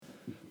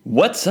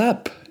What's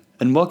up?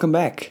 And welcome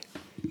back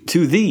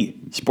to the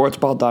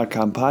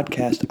sportsball.com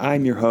podcast.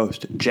 I'm your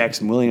host,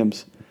 Jackson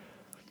Williams,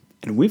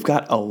 and we've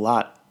got a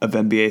lot of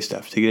NBA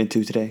stuff to get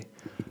into today.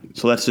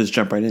 So let's just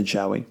jump right in,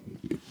 shall we?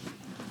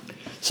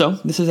 So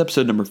this is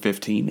episode number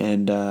 15,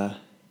 and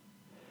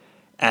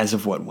as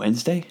of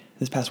Wednesday?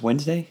 This past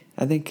Wednesday,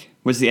 I think,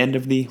 was the end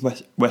of the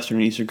Western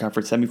and Eastern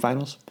Conference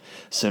semifinals.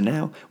 So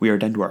now we are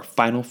down to our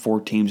final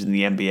four teams in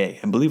the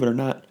NBA. And believe it or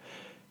not,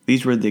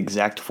 these were the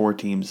exact four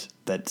teams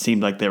that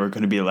seemed like they were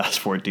going to be the last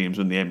four teams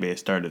when the NBA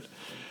started.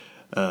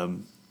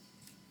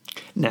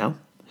 Now,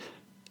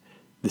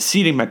 the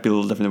seeding might be a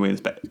little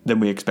different than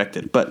we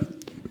expected. But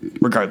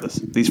regardless,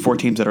 these four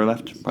teams that are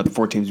left are the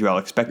four teams we all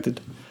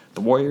expected.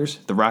 The Warriors,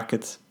 the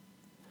Rockets,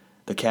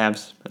 the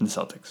Cavs, and the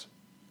Celtics.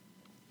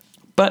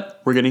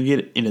 But we're going to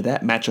get into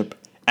that matchup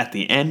at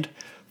the end.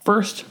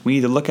 First, we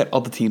need to look at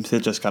all the teams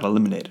that just got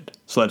eliminated.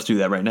 So let's do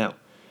that right now.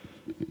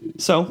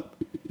 So,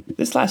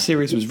 this last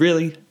series was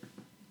really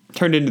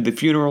turned into the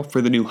funeral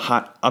for the new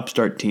hot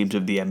upstart teams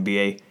of the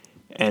NBA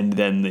and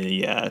then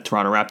the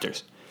Toronto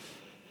Raptors.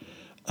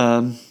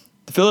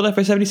 The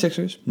Philadelphia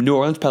 76ers, New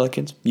Orleans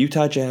Pelicans,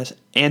 Utah Jazz,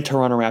 and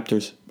Toronto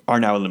Raptors are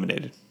now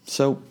eliminated.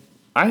 So,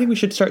 I think we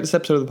should start this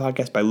episode of the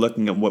podcast by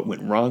looking at what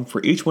went wrong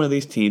for each one of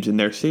these teams in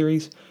their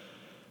series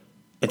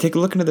and take a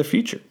look into their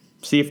future.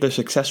 See if their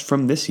success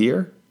from this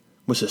year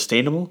was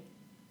sustainable,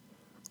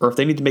 or if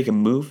they need to make a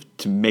move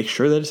to make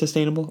sure that it's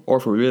sustainable, or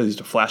if it really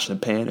just a flash in the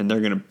pan and they're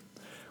going to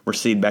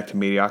recede back to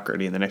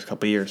mediocrity in the next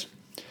couple of years.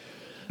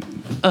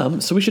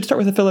 So we should start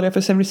with the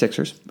Philadelphia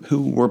 76ers,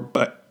 who were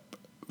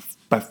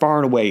by far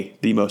and away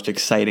the most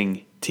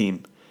exciting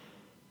team,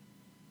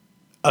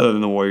 other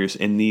than the Warriors,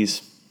 in these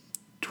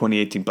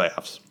 2018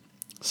 playoffs.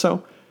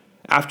 So,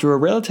 after a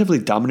relatively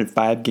dominant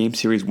 5-game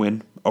series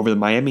win over the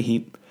Miami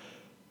Heat,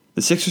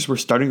 the Sixers were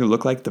starting to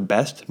look like the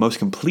best, most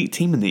complete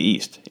team in the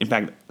East. In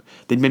fact,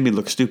 they made me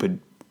look stupid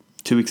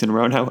 2 weeks in a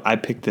row now. I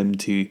picked them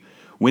to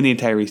win the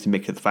entire East and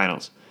make it to the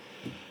finals.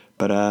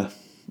 But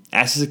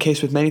as is the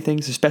case with many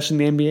things,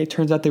 especially in the NBA, it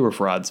turns out they were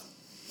frauds,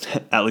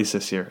 at least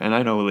this year. And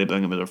I know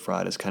labeling them as a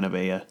fraud is kind of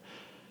a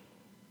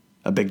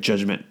big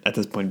judgment at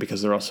this point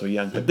because they're all so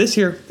young. But this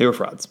year, they were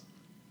frauds.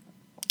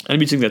 And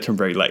I'm using that term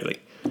very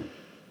lightly.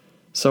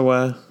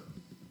 So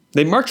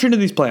they marched into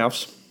these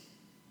playoffs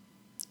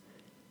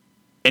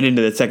and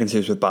into the second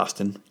series with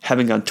Boston,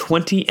 having gone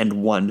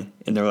 20-1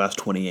 in their last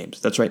 20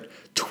 games. That's right,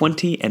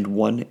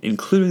 20-1,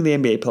 including the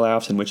NBA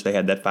playoffs in which they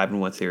had that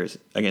 5-1 series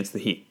against the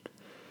Heat.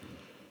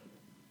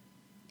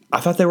 I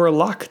thought they were a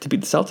lock to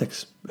beat the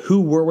Celtics, who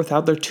were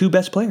without their two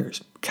best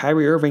players,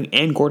 Kyrie Irving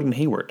and Gordon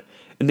Hayward.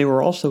 And they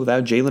were also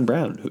without Jaylen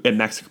Brown, who at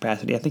max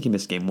capacity. I think he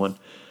missed game one.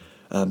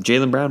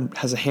 Jaylen Brown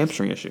has a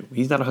hamstring issue.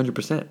 He's not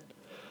 100%.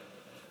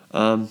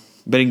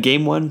 But in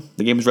game one,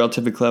 the game was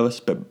relatively close,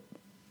 but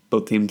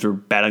both teams were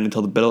battling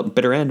until the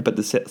bitter end, but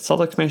the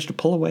Celtics managed to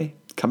pull away,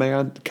 coming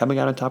out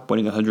on top,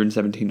 winning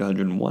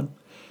 117-101.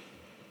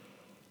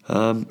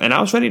 And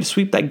I was ready to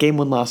sweep that game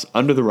one loss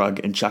under the rug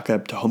and chalk it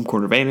up to home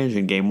court advantage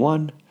in game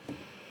one.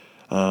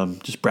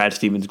 Just Brad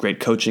Stevens'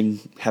 great coaching,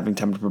 having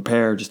time to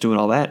prepare, just doing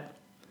all that.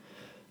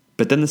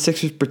 But then the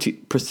Sixers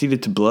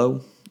proceeded to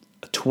blow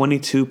a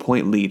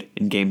 22-point lead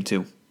in game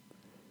two.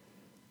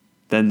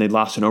 Then they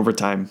lost in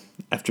overtime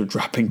after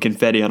dropping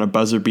confetti on a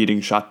buzzer-beating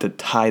shot to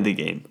tie the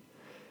game.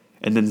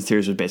 And then the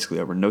series was basically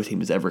over. No team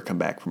has ever come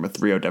back from a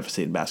 3-0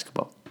 deficit in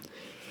basketball.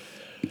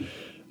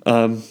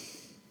 But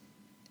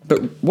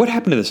what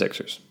happened to the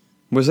Sixers?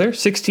 Was their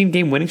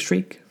 16-game winning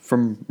streak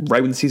from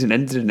right when the season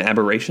ended an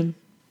aberration?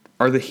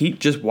 Are the Heat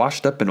just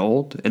washed up and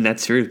old, and that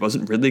series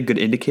wasn't really a good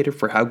indicator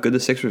for how good the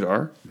Sixers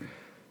are?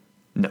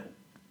 No.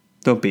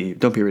 Don't be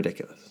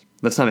ridiculous.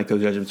 Let's not make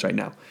those judgments right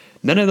now.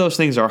 None of those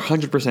things are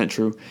 100%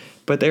 true,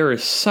 but there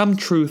is some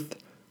truth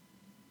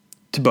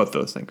to both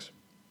those things.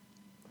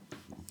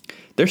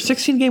 Their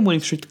 16-game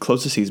winning streak to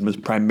close the season was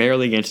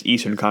primarily against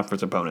Eastern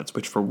Conference opponents,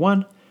 which for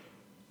one,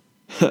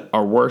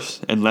 are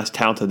worse and less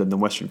talented than the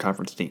Western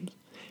Conference teams.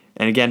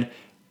 And again,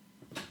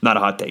 not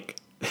a hot take.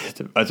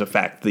 As a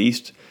fact, the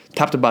East,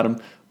 top to bottom,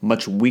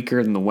 much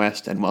weaker than the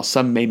West, and while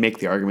some may make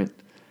the argument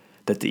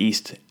that the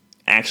East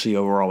actually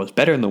overall was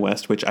better than the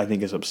West, which I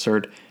think is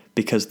absurd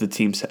because the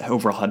teams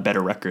overall had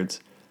better records,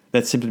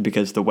 that's simply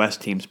because the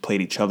West teams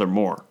played each other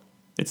more.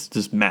 It's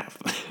just math.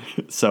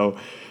 So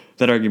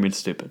that argument's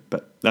stupid,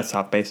 but that's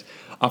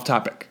off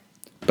topic.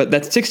 But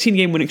that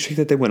 16-game winning streak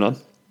that they went on,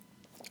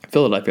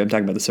 Philadelphia, I'm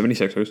talking about the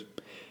 76ers,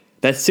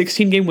 that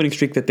 16-game winning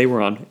streak that they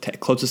were on to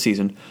close the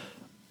season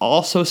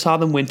also saw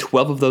them win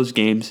 12 of those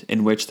games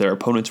in which their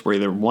opponents were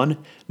either 1,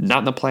 not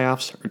in the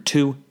playoffs, or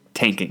 2,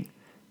 tanking.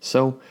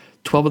 So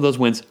 12 of those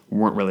wins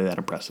weren't really that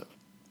impressive.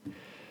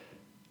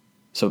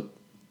 So,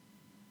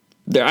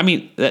 that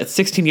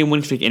 16-game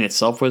winning streak in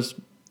itself was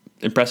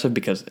impressive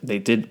because they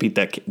did beat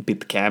the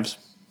Cavs,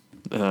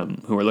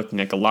 who are looking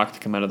like a lock to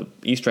come out of the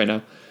East right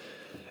now.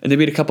 And they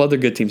beat a couple other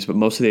good teams, but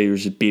mostly they were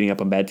just beating up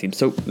on bad teams.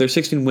 So their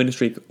 16-win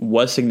streak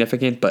was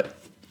significant, but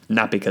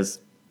not because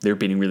they were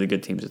beating really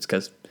good teams. It's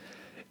because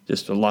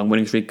just a long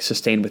winning streak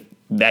sustained with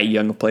that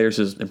young of players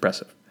is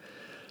impressive.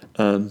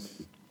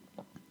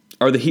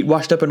 Are the Heat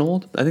washed up and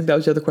old? I think that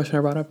was the other question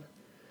I brought up.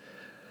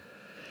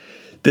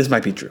 This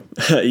might be true.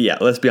 Yeah,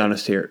 let's be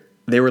honest here.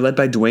 They were led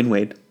by Dwayne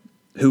Wade,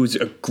 who's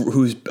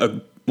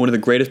one of the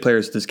greatest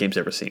players this game's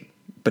ever seen.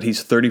 But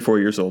he's 34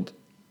 years old.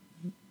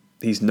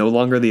 He's no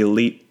longer the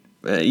elite,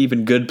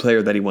 even good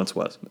player that he once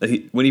was.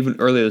 Even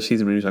earlier this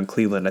season when he was on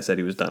Cleveland, I said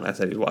he was done. I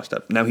said he was washed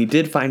up. Now, he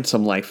did find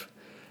some life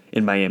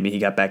in Miami. He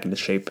got back into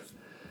shape.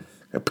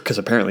 Because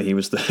apparently he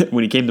was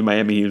when he came to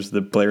Miami, he was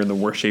the player in the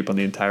worst shape on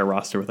the entire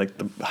roster with like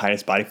the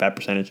highest body fat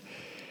percentage,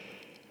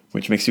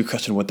 which makes you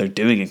question what they're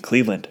doing in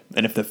Cleveland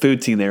and if the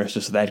food scene there is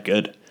just that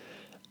good.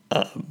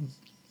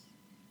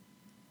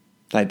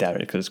 I doubt it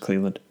because it's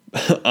Cleveland.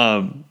 But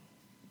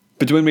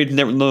Dwayne Wade's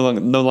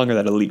no longer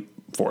that elite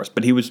force,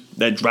 but he was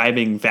that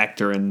driving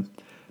factor in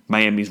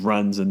Miami's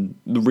runs, and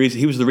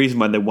he was the reason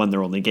why they won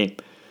their only game.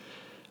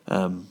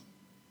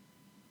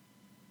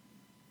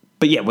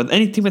 But yeah, with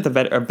any team with a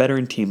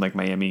veteran team like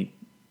Miami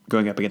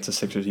going up against the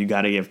Sixers, you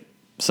got to give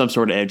some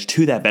sort of edge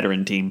to that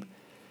veteran team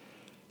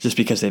just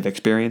because they've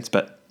experience.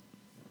 But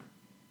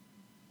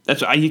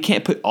you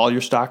can't put all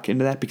your stock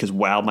into that because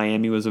while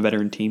Miami was a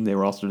veteran team, they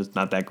were also just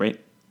not that great.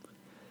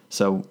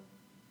 So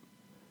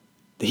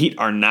the Heat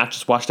are not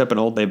just washed up and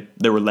old.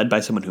 They were led by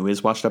someone who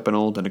is washed up and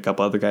old and a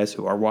couple other guys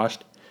who are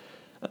washed.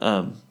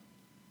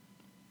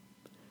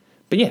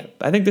 But yeah,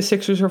 I think the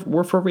Sixers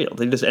were for real.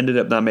 They just ended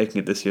up not making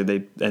it this year.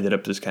 They ended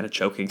up just kind of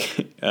choking.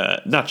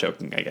 Not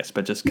choking, I guess,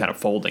 but just kind of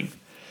folding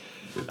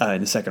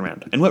in the second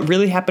round. And what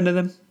really happened to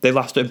them? They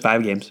lost in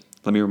 5 games.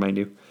 Let me remind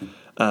you.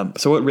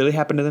 So what really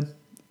happened to them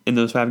in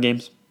those 5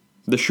 games?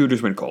 The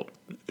shooters went cold.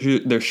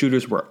 Their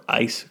shooters were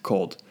ice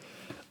cold.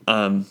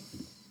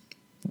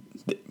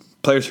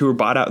 Players who were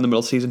bought out in the middle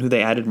of the season, who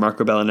they added,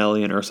 Marco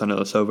Bellinelli and Ersan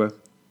Ilyasova,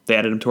 they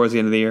added them towards the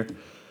end of the year.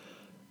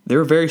 They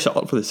were very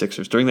solid for the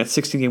Sixers. During that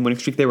 16-game winning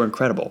streak, they were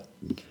incredible.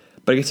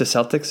 But against the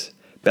Celtics,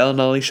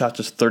 Bellinelli shot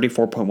just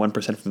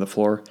 34.1% from the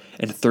floor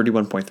and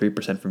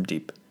 31.3% from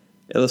deep.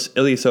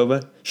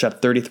 Ilyasova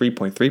shot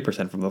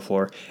 33.3% from the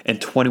floor and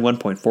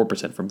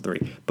 21.4% from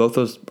 3. Both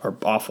those are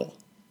awful.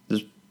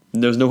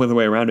 There's no other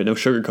way around it. No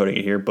sugarcoating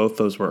it here. Both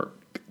those were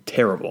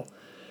terrible.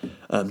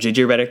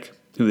 J.J. Redick,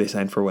 who they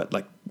signed for how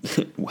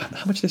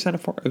much did they sign him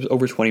for? It was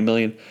over $20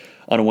 million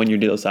on a 1-year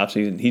deal this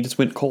offseason. He just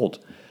went cold.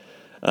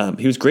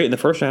 He was great in the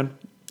first round.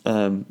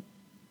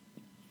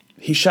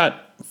 He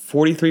shot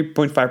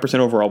 43.5%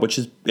 overall,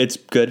 it's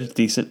good, it's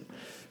decent.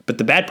 But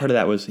the bad part of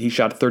that was he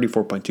shot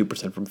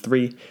 34.2% from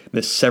 3,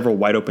 missed several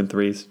wide open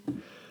threes,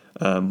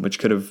 which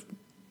could have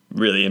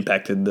really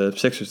impacted the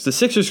Sixers. The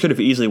Sixers could have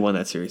easily won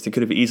that series. They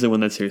could have easily won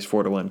that series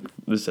 4-1.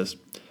 This is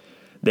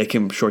they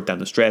came short down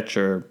the stretch,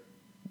 or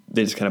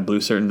they just kind of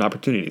blew certain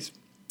opportunities.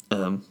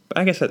 But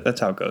I guess that's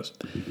how it goes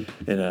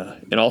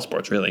in all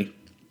sports, really.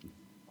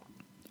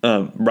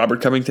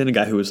 Robert Covington, a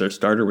guy who was their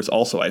starter, was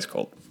also ice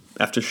cold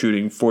after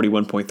shooting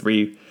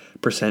 41.3%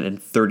 and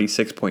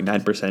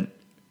 36.9%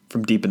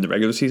 from deep in the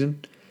regular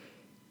season.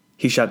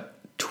 He shot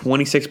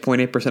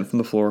 26.8% from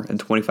the floor and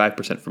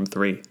 25% from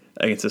 3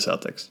 against the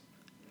Celtics,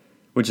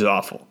 which is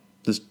awful.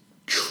 Just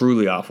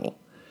truly awful.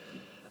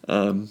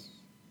 And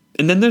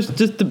then there's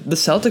just the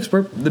Celtics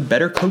were the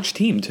better coached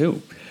team,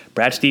 too.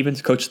 Brad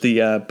Stevens coached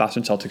the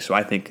Boston Celtics, who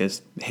I think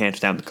is hands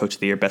down the coach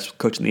of the year, best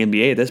coach in the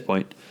NBA at this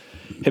point.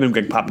 Him and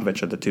Greg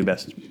Popovich are the 2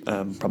 best,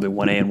 probably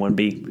 1A and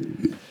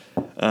 1B.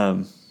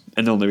 And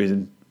the only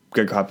reason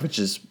Greg Popovich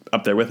is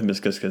up there with him is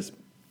because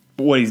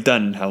what he's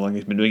done and how long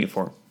he's been doing it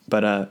for.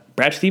 But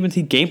Brad Stevens,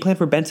 he game planned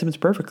for Ben Simmons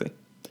perfectly.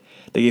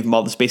 They gave him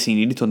all the spacing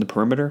he needed to on the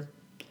perimeter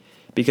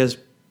because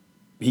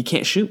he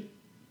can't shoot.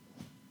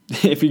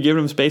 If you give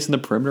him space in the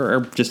perimeter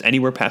or just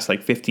anywhere past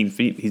like 15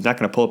 feet, he's not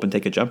going to pull up and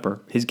take a jumper.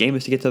 His game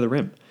is to get to the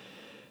rim.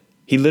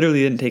 He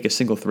literally didn't take a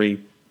single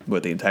 3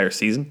 the entire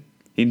season.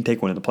 He didn't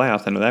take one in the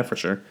playoffs, I know that for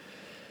sure.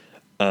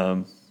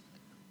 But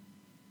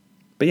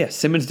yeah,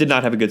 Simmons did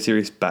not have a good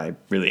series by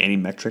really any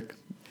metric.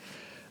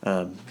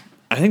 I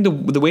think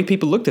the way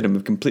people looked at him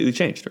have completely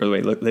changed, or the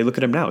way they look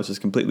at him now is just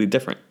completely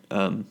different.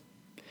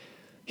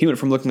 He went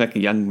from looking like a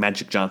young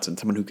Magic Johnson,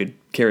 someone who could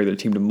carry their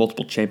team to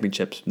multiple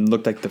championships, and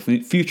looked like the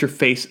future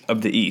face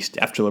of the East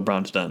after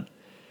LeBron's done.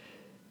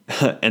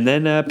 And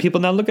then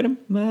people now look at him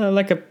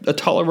like a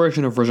taller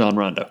version of Rajon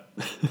Rondo,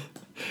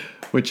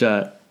 which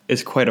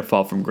is quite a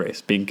fall from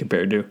grace, being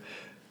compared to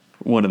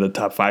one of the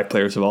top 5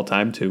 players of all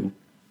time to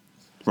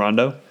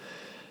Rondo.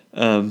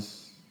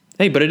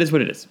 Hey, but it is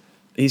what it is.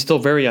 He's still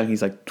very young.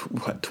 He's like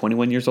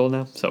 21 years old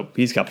now, so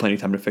he's got plenty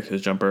of time to fix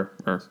his jumper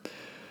or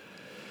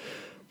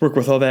work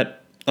with all that.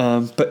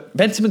 But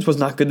Ben Simmons was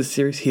not good this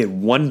series. He had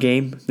 1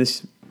 game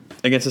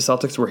against the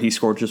Celtics where he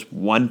scored just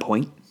 1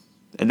 point,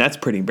 and that's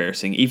pretty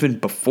embarrassing. Even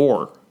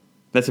before,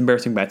 that's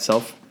embarrassing by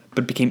itself,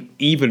 but it became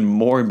even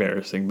more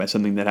embarrassing by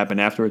something that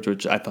happened afterwards,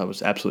 which I thought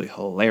was absolutely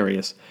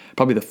hilarious.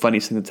 Probably the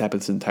funniest thing that's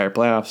happened this entire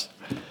playoffs.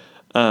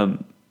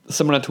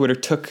 Someone on Twitter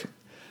took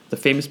the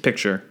famous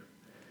picture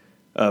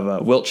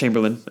of Wilt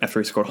Chamberlain after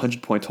he scored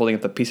 100 points, holding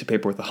up the piece of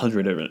paper with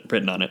 100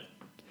 written on it.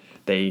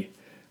 They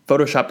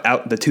photoshopped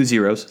out the 2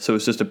 zeros, so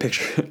it's just a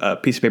piece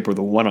of paper with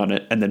a 1 on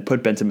it, and then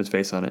put Ben Simmons'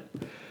 face on it.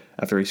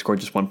 after he scored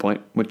just 1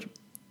 point, which,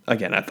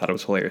 again, I thought it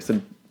was hilarious.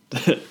 And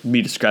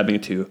me describing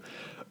it to you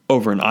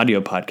over an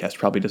audio podcast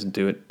probably doesn't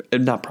do it.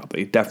 Not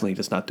probably. Definitely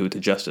does not do it the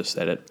justice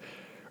that it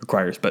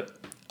requires. But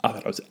I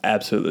thought it was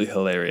absolutely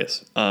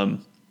hilarious. But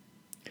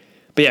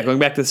yeah, going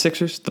back to the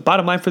Sixers, the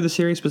bottom line for the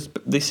series was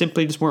they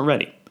simply just weren't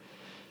ready.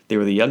 They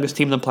were the youngest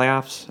team in the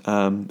playoffs.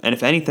 And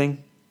if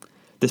anything,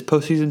 this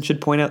postseason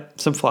should point out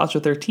some flaws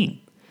with their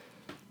team.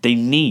 They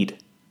need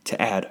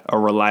to add a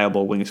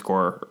reliable wing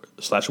scorer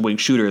 / wing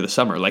shooter this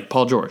summer, like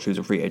Paul George, who's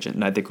a free agent,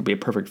 and I think would be a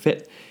perfect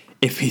fit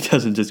if he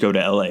doesn't just go to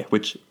LA,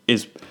 which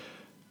is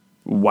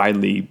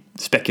widely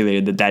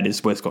speculated that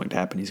is what's going to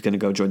happen. He's going to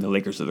go join the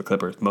Lakers or the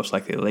Clippers, most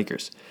likely the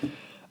Lakers.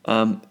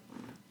 And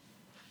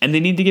they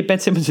need to get Ben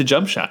Simmons a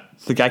jump shot.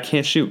 The guy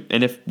can't shoot,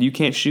 and if you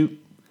can't shoot,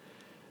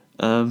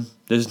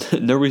 there's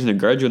no reason to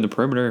guard you on the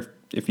perimeter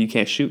if you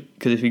can't shoot,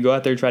 because if you go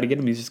out there and try to get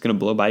him, he's just going to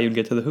blow by you and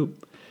get to the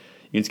hoop.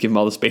 You can just give him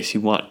all the space you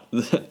want.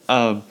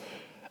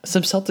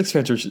 Some Celtics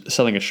fans were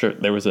selling a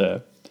shirt. There was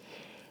a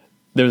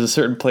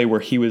certain play where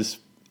he was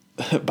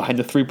behind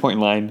the 3-point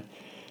line,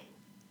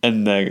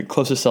 and the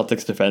closest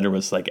Celtics defender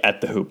was like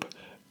at the hoop,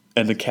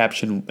 and the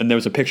caption, and there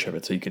was a picture of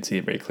it, so you could see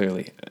it very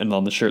clearly. And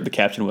on the shirt, the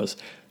caption was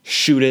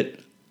 "Shoot it"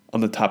 on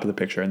the top of the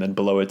picture, and then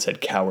below it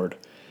said "Coward."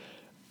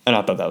 And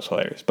I thought that was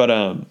hilarious.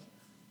 But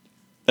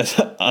that's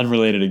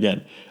unrelated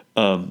again.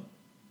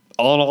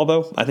 All in all,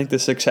 though, I think the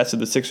success of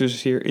the Sixers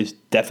this year is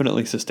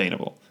definitely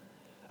sustainable.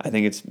 I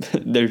think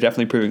they're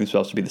definitely proving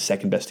themselves to be the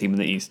second best team in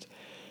the East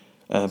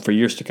for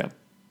years to come.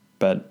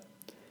 But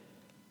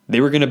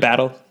they were going to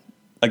battle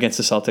against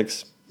the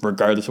Celtics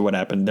regardless of what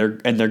happened.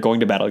 They're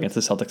going to battle against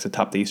the Celtics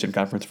atop the Eastern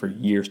Conference for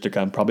years to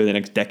come, probably the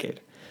next decade.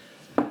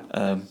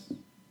 And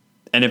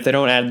if they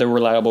don't add the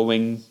reliable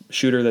wing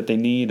shooter that they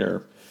need,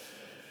 or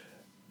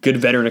good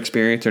veteran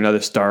experience, or another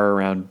star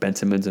around Ben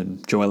Simmons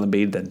and Joel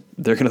Embiid, then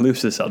they're going to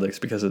lose to the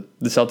Celtics, because the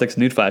Celtics,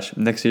 newsflash,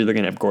 next year they're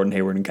going to have Gordon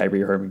Hayward and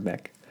Kyrie Irving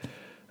back.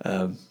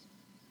 Yeah,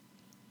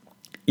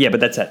 but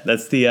that's it.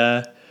 That's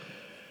the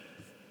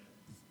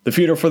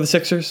funeral for the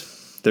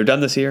Sixers. They're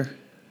done this year.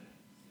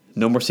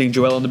 No more seeing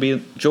Joel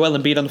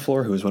Embiid on the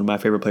floor, who is one of my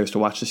favorite players to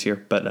watch this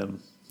year. But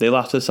they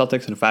lost to the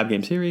Celtics in a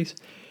 5-game series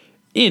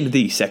in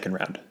the second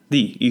round,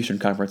 the Eastern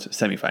Conference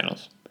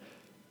Semifinals.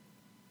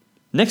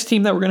 Next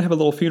team that we're going to have a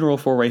little funeral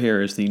for right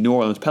here is the New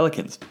Orleans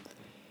Pelicans.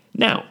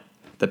 Now,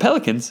 the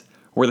Pelicans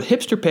were the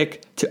hipster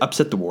pick to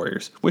upset the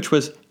Warriors, which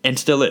was, and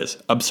still is,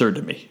 absurd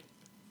to me.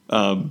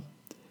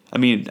 I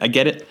mean, I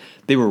get it.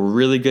 They were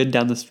really good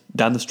down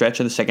the stretch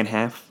of the second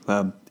half.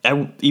 I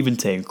would even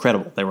say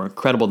incredible. They were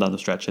incredible down the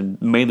stretch,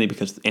 and mainly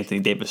because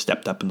Anthony Davis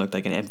stepped up and looked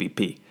like an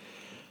MVP.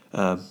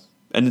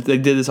 And they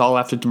did this all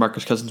after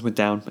DeMarcus Cousins went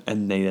down,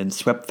 and they then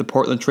swept the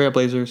Portland Trail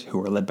Blazers, who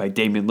were led by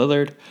Damian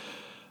Lillard,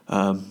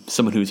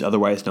 someone who's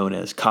otherwise known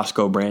as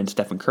Costco brand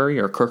Stephen Curry,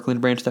 or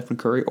Kirkland brand Stephen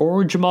Curry,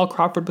 or Jamal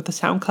Crawford with a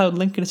SoundCloud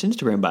link in his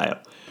Instagram bio.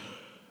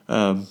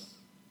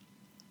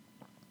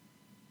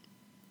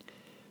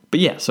 But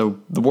yeah, so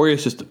the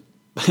Warriors just,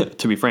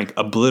 to be frank,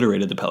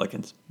 obliterated the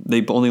Pelicans.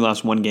 They only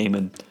lost one game,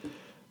 and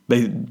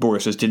the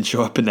Warriors just didn't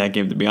show up in that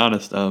game, to be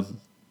honest.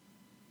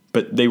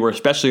 But they were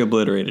especially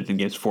obliterated in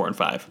games 4 and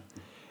 5.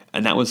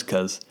 And that was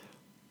because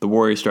the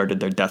Warriors started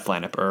their death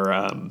lineup, or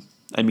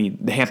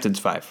the Hamptons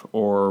 5,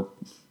 or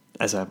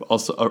as I've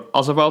also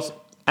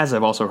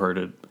heard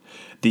it,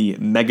 the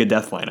Mega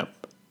Death lineup,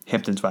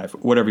 Hamptons 5,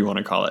 whatever you want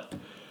to call it.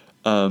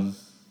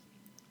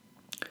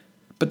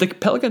 But the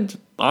Pelicans,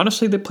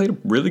 honestly, they played a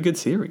really good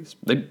series.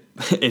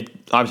 It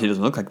obviously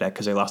doesn't look like that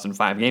because they lost in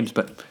 5 games,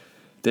 but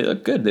they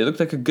looked good. They looked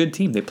like a good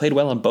team. They played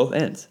well on both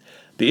ends.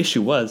 The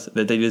issue was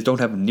that they just don't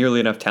have nearly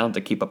enough talent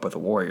to keep up with the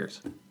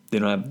Warriors. They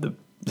don't have the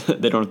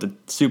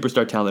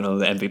superstar talent. They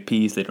don't have the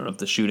MVPs. They don't have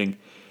the shooting.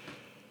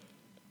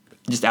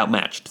 Just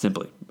outmatched,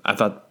 simply. I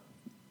thought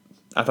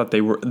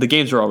the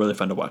games were all really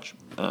fun to watch.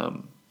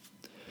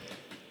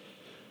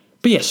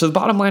 But yeah, so the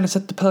bottom line is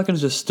that the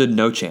Pelicans just stood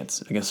no chance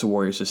against the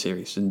Warriors this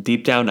series. And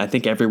deep down, I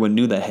think everyone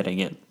knew that heading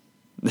in.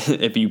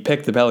 If you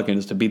pick the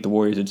Pelicans to beat the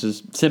Warriors, it's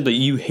just simply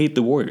you hate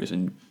the Warriors.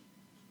 And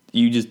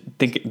you just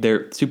think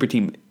their super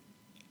team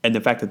and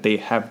the fact that they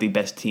have the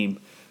best team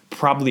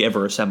probably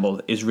ever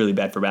assembled is really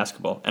bad for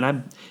basketball. And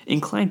I'm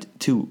inclined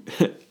to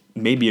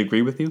maybe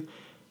agree with you,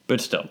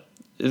 but still,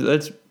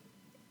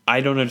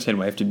 I don't understand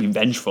why you have to be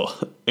vengeful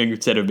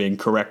instead of being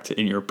correct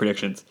in your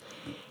predictions.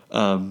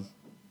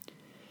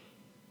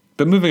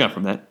 But moving on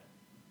from that,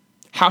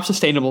 how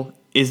sustainable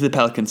is the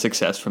Pelicans'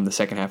 success from the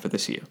second half of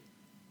this year?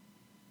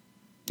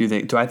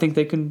 Do I think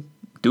they can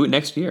do it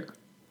next year?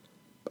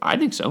 I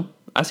think so.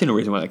 I see no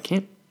reason why they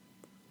can't.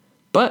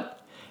 But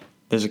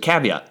there's a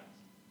caveat,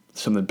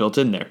 something built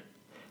in there.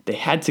 They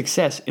had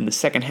success in the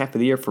second half of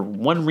the year for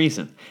one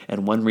reason,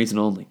 and one reason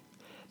only.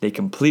 They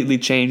completely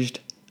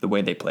changed the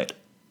way they played.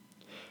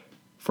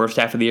 First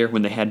half of the year,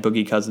 when they had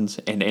Boogie Cousins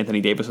and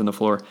Anthony Davis on the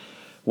floor,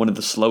 one of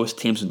the slowest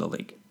teams in the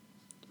league.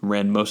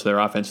 Ran most of their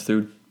offense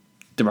through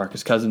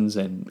DeMarcus Cousins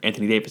and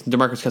Anthony Davis. And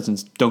DeMarcus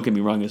Cousins, don't get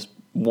me wrong, is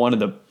one of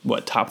the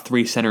top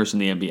 3 centers in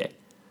the NBA.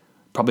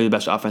 Probably the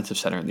best offensive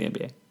center in the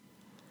NBA.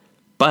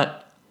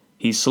 But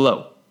he's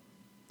slow.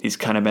 He's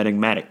kind of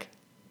enigmatic.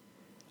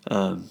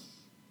 And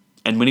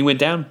when he went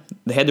down,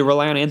 they had to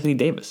rely on Anthony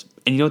Davis.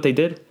 And you know what they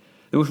did?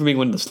 They went from being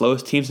one of the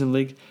slowest teams in the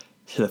league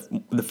to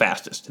the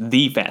fastest.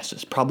 The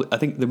fastest. Probably, I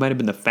think they might have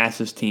been the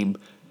fastest team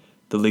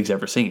the league's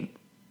ever seen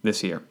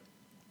this year.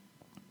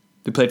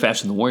 They played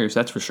faster than the Warriors,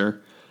 that's for sure.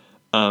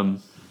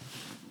 And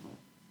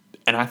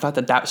I thought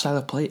that style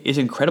of play is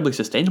incredibly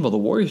sustainable. The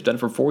Warriors have done it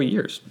for 4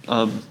 years.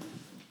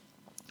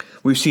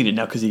 We've seen it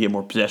now because you get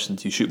more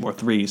possessions, you shoot more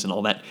threes and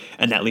all that,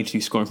 and that leads to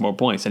you scoring more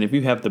points. And if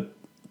you have the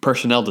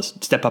personnel to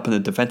step up in the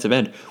defensive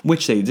end,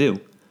 which they do,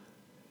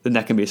 then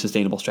that can be a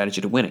sustainable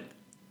strategy to winning.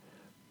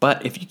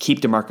 But if you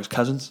keep DeMarcus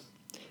Cousins,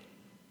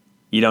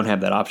 you don't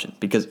have that option.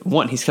 Because,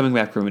 one, he's coming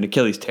back from an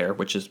Achilles tear,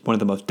 which is one of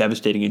the most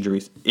devastating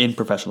injuries in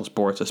professional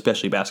sports,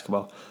 especially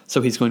basketball.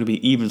 So he's going to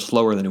be even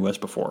slower than he was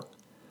before.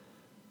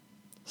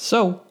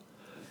 So,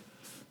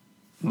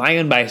 my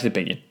unbiased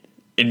opinion,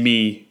 in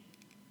me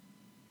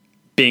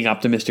being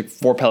optimistic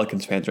for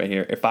Pelicans fans right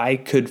here, if I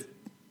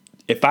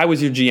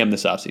was your GM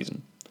this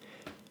offseason,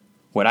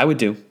 what I would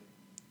do,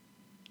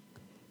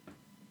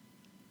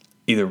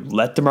 either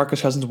let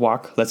DeMarcus Cousins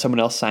walk, let someone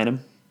else sign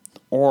him,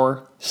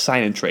 or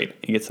sign and trade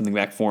and get something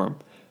back for him.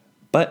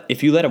 But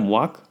if you let him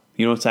walk,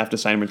 you don't have to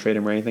sign him or trade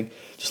him or anything.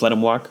 Just let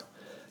him walk.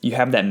 You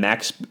have that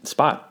max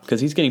spot because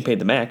he's getting paid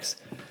the max.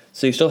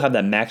 So you still have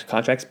that max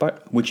contract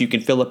spot, which you can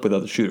fill up with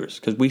other shooters.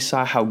 Because we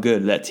saw how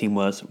good that team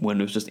was when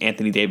it was just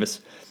Anthony Davis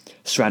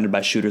surrounded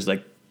by shooters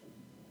like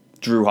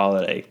Drew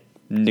Holiday,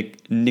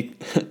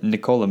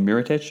 Nikola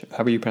Mirotic,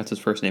 however you pronounce his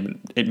first name.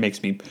 It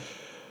makes me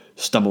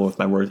stumble with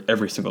my words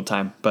every single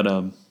time. But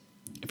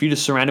if you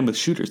just surround him with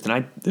shooters, then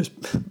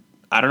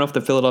I don't know if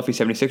the Philadelphia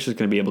 76ers are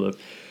going to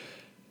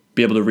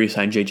be able to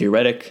re-sign J.J.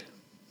 Redick,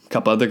 a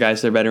couple other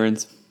guys that are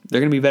veterans. They're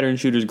going to be veteran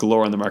shooters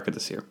galore on the market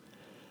this year.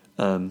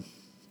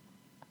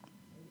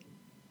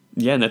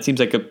 Yeah, and that seems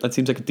like a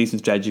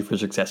decent strategy for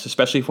success,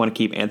 especially if you want to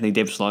keep Anthony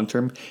Davis long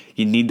term.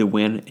 You need to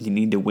win, and you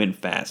need to win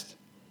fast.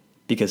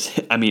 Because,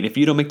 I mean, if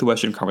you don't make the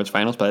Western Conference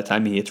Finals by the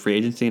time he hits free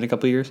agency in a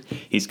couple of years,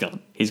 he's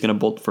gone. He's going to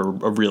bolt for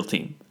a real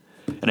team.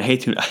 And I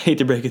hate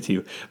to break it to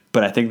you,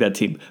 but I think that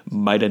team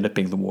might end up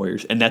being the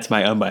Warriors, and that's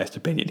my unbiased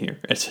opinion here.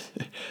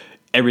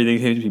 Everything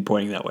seems to be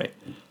pointing that way.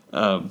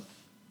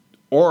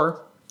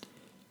 Or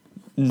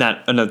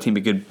not another team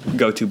you could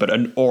go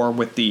to, or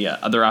with the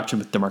other option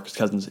with DeMarcus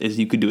Cousins is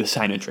you could do a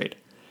sign and trade.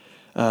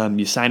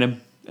 You sign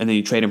him, and then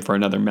you trade him for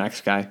another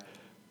max guy.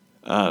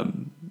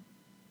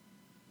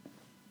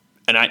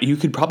 You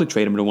could probably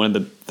trade him to one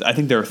of the. I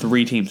think there are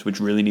 3 teams which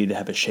really need to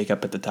have a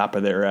shakeup at the top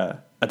of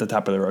their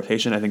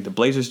rotation. I think the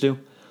Blazers do,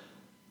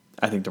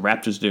 I think the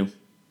Raptors do,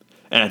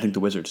 and I think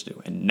the Wizards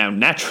do. And now,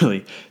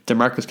 naturally,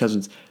 DeMarcus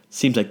Cousins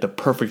seems like the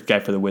perfect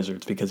guy for the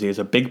Wizards because he has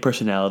a big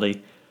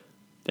personality,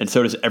 and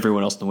so does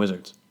everyone else in the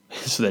Wizards.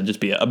 So that'd just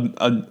be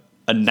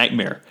a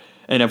nightmare.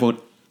 And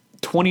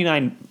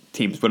 29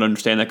 teams would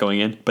understand that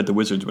going in, but the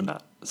Wizards would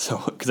not. So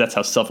because that's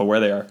how self-aware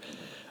they are.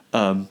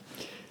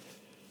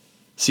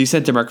 So you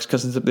sent DeMarcus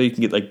Cousins up there, you can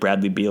get like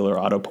Bradley Beal or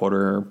Otto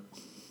Porter. Or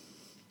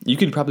you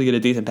could probably get a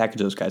decent package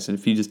of those guys, and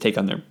if you just take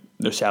on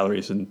their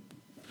salaries, and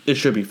it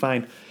should be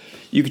fine.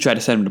 You could try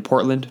to send them to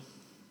Portland.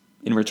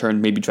 In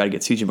return, maybe try to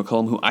get CJ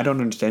McCollum, who I don't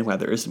understand why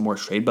there isn't more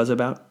trade buzz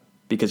about,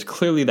 because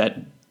clearly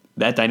that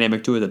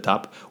dynamic too at the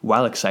top,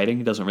 while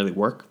exciting, doesn't really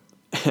work.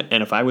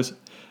 And if I was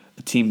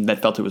a team that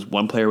felt it was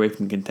one player away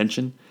from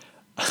contention,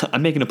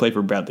 I'm making a play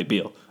for Bradley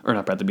Beal. Or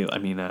not Bradley Beal, I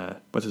mean,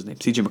 what's his name?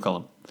 CJ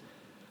McCollum.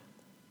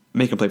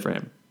 Make a play for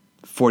him.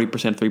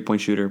 40% three-point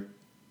shooter.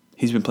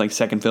 He's been playing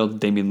second fiddle to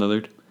Damian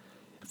Lillard.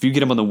 If you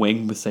get him on the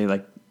wing with, say,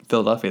 like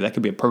Philadelphia, that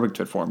could be a perfect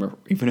fit for him. Or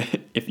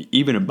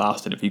even in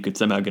Boston, if you could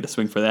somehow get a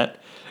swing for that.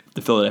 If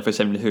the Philadelphia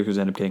 76ers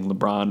end up getting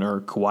LeBron or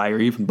Kawhi or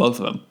even both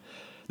of them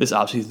this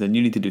offseason, then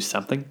you need to do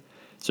something.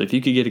 So if you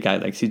could get a guy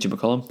like CJ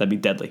McCollum, that'd be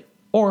deadly.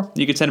 Or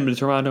you could send him to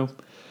Toronto,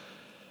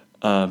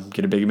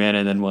 get a big man,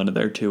 and then one of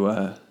their two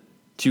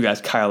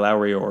guys, Kyle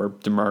Lowry or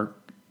DeMar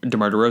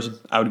DeRozan.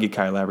 I would get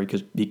Kyle Lowry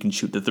because he can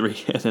shoot the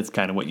three, and that's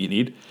kind of what you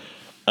need.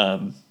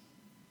 But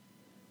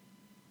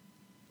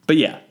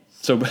yeah,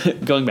 so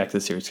going back to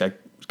the series, I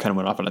kind of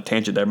went off on a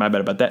tangent there. My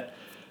bad about that.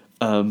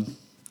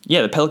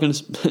 Yeah, the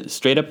Pelicans,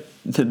 straight up,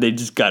 they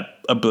just got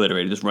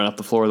obliterated, just run off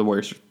the floor. The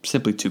Warriors are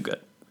simply too good.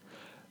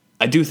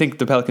 I do think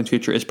the Pelicans'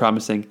 future is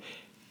promising,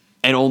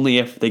 and only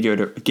if they get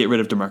rid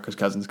of DeMarcus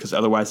Cousins, because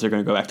otherwise they're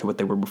going to go back to what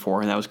they were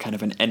before, and that was kind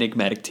of an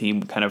enigmatic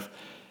team, kind of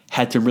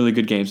had some really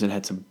good games and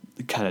had some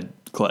kind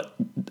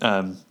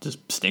of just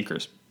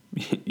stinkers.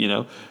 You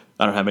know,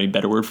 I don't have any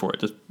better word for it.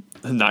 Just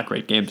not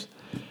great games.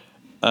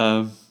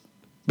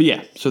 But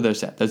yeah, so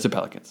there's that. That's the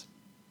Pelicans.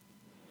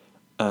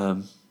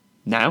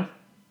 Now,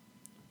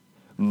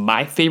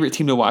 my favorite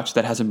team to watch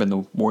that hasn't been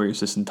the Warriors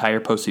this entire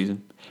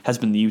postseason has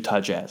been the Utah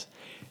Jazz.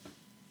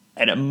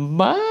 And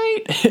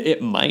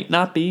it might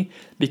not be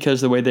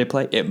because of the way they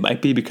play. It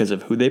might be because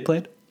of who they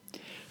played.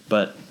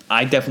 But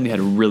I definitely had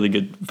a really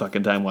good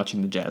fucking time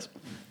watching the Jazz.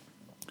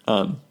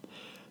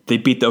 They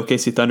beat the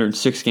OKC Thunder in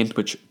 6 games,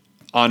 which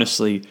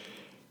honestly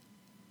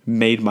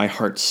made my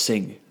heart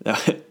sing.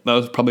 That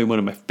was probably one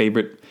of my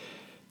favorite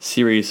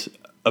series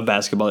of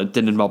basketball that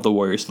didn't involve the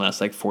Warriors in the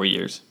last like 4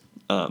 years.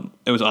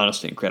 It was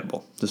honestly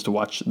incredible just to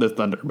watch the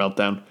Thunder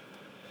meltdown.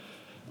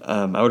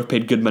 I would have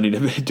paid good money to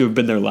have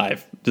been there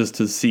live just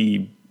to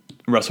see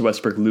Russell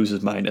Westbrook lose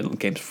his mind in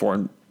games 4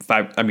 and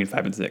 5. I mean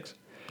 5 and 6.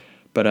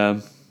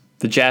 But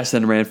the Jazz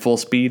then ran full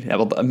speed.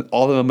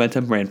 All the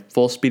momentum ran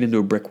full speed into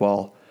a brick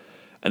wall,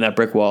 and that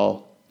brick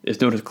wall is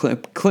known as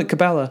Clint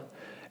Capella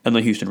and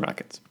the Houston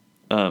Rockets.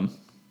 And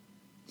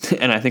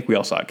I think we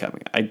all saw it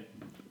coming.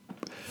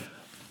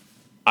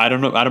 I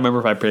don't know. I don't remember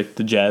if I predicted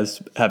the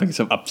Jazz having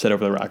some upset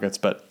over the Rockets,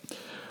 but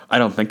I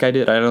don't think I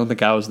did. I don't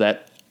think I was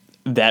that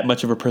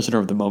much of a prisoner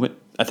of the moment.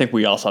 I think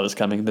we all saw this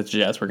coming, that the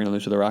Jazz were going to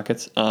lose to the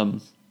Rockets.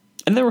 And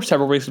there were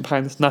several reasons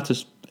behind this, not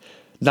just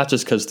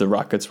because the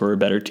Rockets were a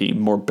better team,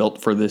 more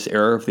built for this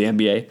era of the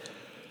NBA,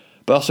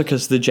 but also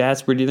because the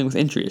Jazz were dealing with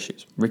injury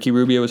issues. Ricky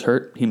Rubio was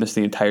hurt. He missed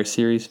the entire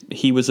series.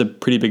 He was a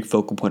pretty big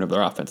focal point of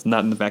their offense,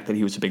 not in the fact that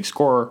he was a big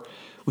scorer.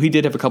 Well, he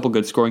did have a couple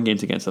good scoring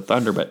games against the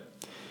Thunder, but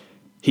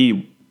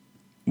he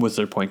was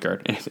their point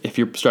guard. And if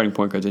your starting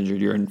point guard's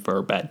injured, you're in for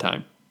a bad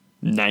time.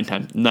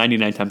 99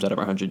 times out of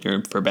 100, you're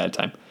in for a bad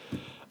time.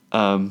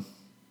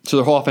 So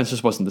their whole offense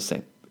just wasn't the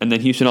same. And then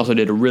Houston also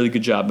did a really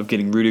good job of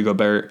getting Rudy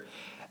Gobert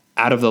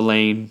out of the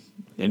lane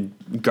and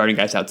guarding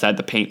guys outside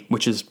the paint,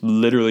 which is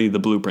literally the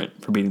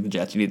blueprint for beating the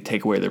Jets. You need to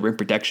take away their rim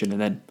protection, and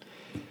then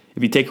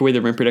if you take away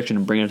the rim protection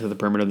and bring it to the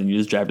perimeter, then you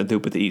just drive the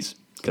hoop with ease.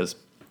 Because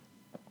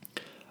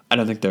I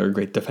don't think they're a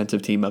great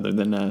defensive team other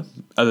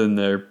than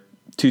their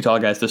two tall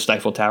guys, the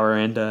Stifle Tower,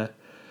 and I'm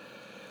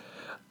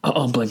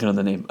blanking on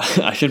the name.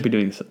 I shouldn't be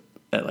doing this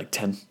at like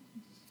 10,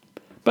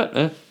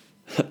 but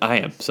I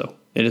am. So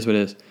it is what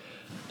it is.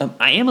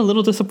 I am a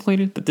little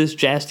disappointed that this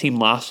Jazz team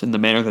lost in the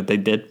manner that they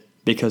did,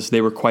 because they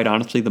were quite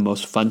honestly the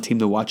most fun team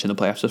to watch in the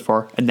playoffs so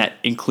far, and that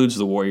includes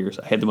the Warriors.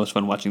 I had the most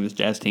fun watching this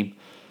Jazz team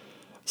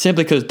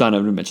simply because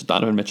Donovan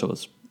Mitchell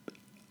was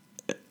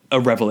a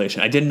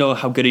revelation. I didn't know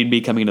how good he'd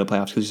be coming into the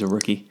playoffs because he's a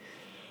rookie,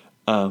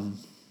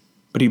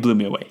 but he blew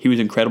me away. He was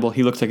incredible.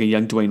 He looks like a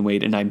young Dwayne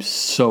Wade, and I'm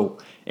so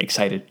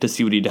excited to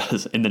see what he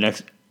does in the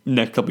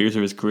next couple years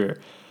of his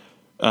career.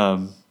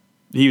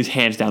 He was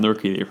hands down the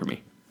rookie of the year for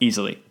me,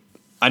 easily.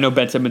 I know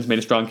Ben Simmons made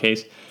a strong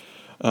case,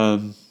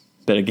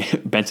 but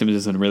again, Ben Simmons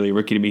isn't really a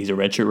rookie to me. He's a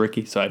redshirt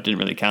rookie, so I didn't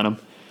really count him.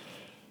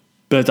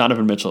 But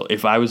Donovan Mitchell,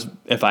 if I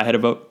had a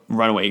vote,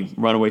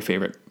 runaway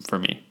favorite for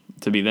me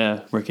to be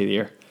the rookie of the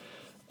year.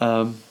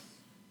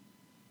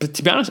 But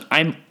to be honest,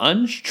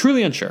 I'm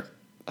truly unsure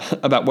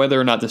about whether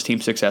or not this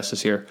team's success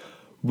this year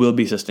will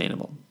be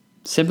sustainable.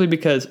 Simply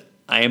because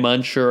I am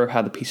unsure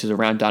how the pieces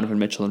around Donovan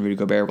Mitchell and Rudy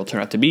Gobert will turn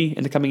out to be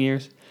in the coming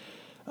years.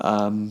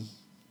 I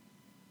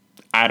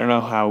don't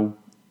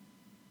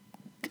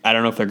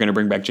know if they're going to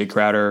bring back Jay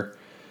Crowder,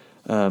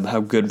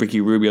 how good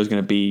Ricky Rubio is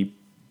going to be,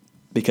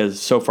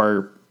 because so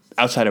far,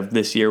 outside of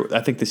this year,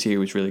 I think this year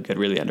was really good,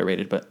 really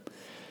underrated, but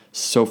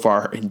so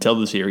far until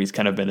this year, he's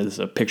kind of been as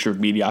a picture of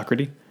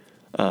mediocrity.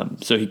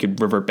 So he could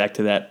revert back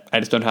to that. I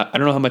don't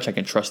know how much I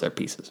can trust their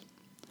pieces.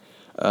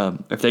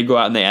 If they go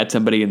out and they add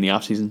somebody in the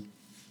offseason,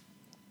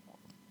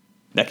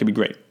 that could be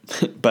great.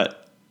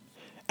 But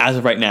as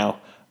of right now,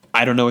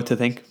 I don't know what to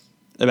think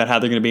about how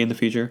they're going to be in the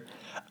future.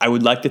 I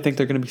would like to think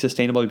they're going to be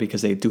sustainable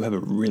because they do have a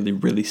really,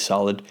 really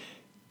solid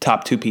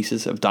top two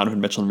pieces of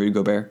Donovan Mitchell and Rudy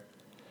Gobert.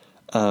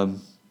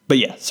 But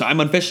yeah, so I'm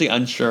officially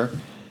unsure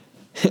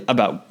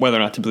about whether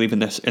or not to believe in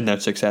their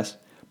success.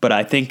 But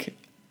I think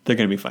they're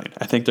going to be fine.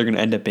 I think they're going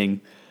to end up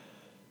being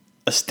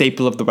a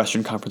staple of the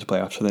Western Conference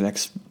playoffs for the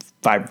next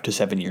 5 to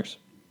 7 years.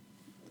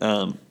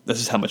 This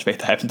is how much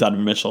faith I have in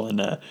Donovan Mitchell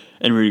and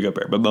Rudy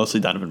Gobert, but mostly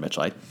Donovan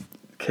Mitchell.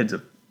 Kid's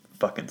a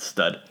fucking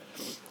stud.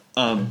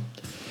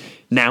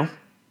 Now,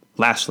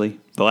 lastly,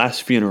 the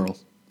last funeral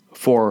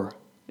for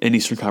an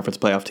Eastern Conference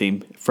playoff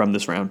team from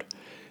this round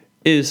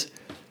is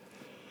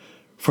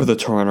for the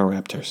Toronto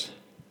Raptors.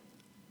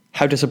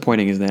 How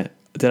disappointing is that?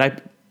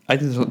 I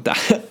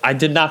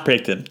did not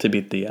predict them to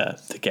beat the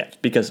Cavs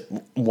because,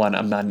 one,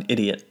 I'm not an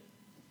idiot.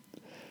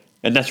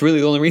 And that's really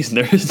the only reason.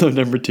 There is no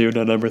number 2,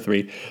 no number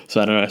 3. So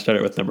I don't know. I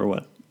started with number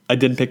 1. I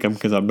didn't pick them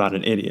because I'm not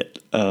an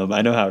idiot.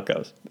 I know how it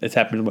goes. It's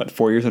happened,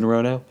 4 years in a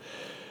row now?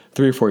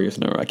 3 or 4 years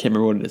in a row. I can't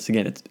remember what it is.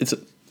 Again, it's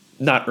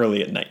not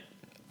early at night.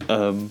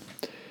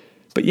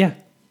 But yeah,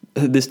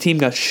 this team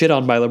got shit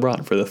on by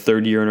LeBron for the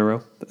 3rd year in a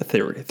row.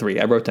 3.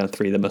 I wrote down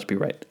 3. That must be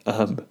right.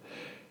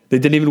 They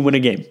didn't even win a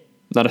game.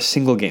 Not a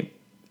single game.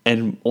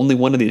 And only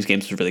one of these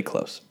games was really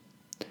close.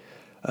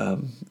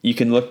 You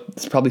can look,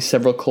 there's probably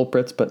several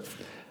culprits, but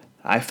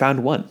I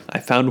found one. I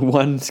found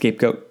one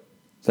scapegoat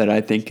that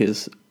I think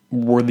is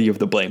worthy of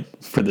the blame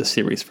for this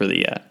series for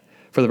the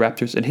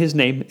Raptors, and his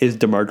name is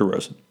DeMar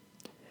DeRozan.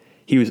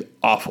 He was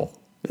awful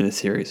in this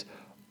series.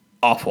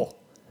 Awful.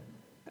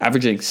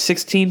 Averaging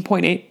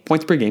 16.8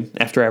 points per game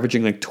after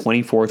averaging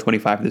 24 or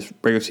 25 this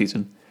regular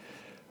season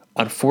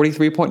on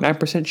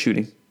 43.9%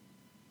 shooting.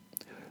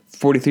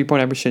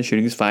 43.9%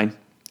 shooting is fine.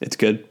 It's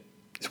good.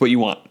 It's what you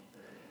want.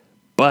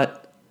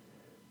 But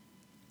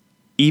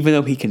even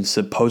though he can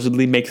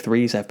supposedly make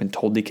threes, I've been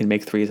told he can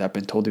make threes. I've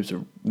been told he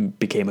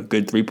became a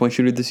good 3-point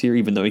shooter this year,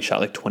 even though he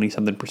shot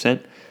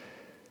 20-something%.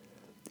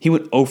 He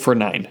went 0 for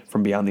 9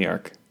 from beyond the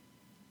arc.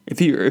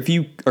 If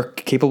you are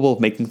capable of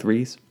making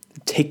threes,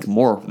 take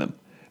more of them.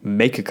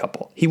 Make a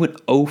couple. He went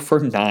 0 for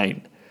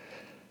 9.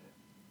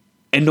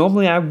 And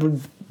normally I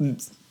would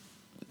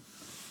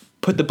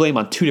put the blame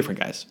on two different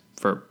guys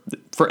for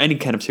any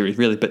kind of series,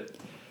 really. But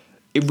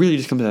it really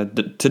just comes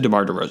down to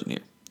DeMar DeRozan here.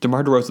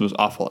 DeMar DeRozan was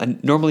awful.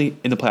 And normally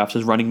in the playoffs,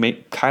 his running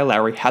mate, Kyle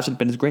Lowry, hasn't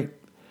been as great.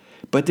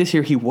 But this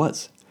year he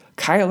was.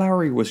 Kyle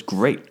Lowry was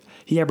great.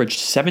 He averaged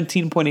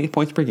 17.8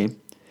 points per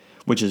game,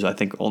 which is, I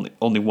think,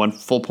 only 1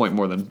 full point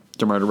more than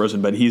DeMar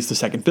DeRozan, but he's the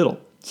second fiddle,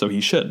 so he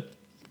should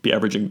be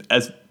averaging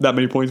as that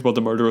many points, while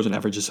DeMar DeRozan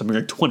averages something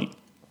like 20,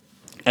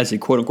 as a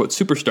quote-unquote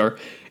superstar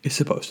is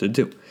supposed to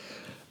do.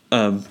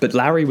 But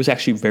Lowry was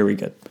actually very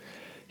good.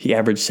 He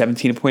averaged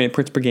 17.8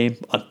 points per game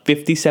on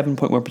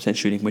 57.1%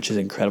 shooting, which is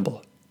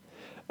incredible.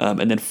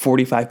 And then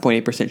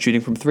 45.8%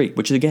 shooting from three,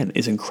 which, again,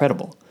 is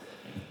incredible.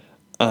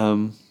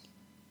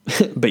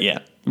 But yeah,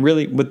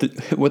 really, what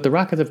the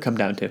Rockets have come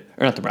down to,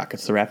 or not the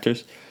Rockets, the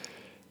Raptors,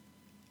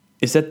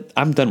 is that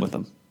I'm done with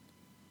them.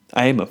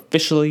 I am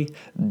officially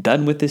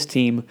done with this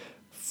team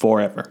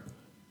forever.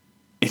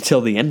 Until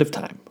the end of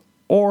time.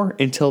 Or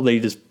until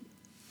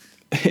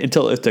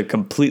until it's a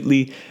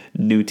completely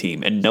new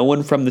team. And no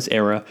one from this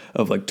era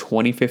of like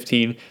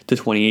 2015 to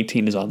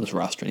 2018 is on this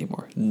roster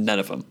anymore. None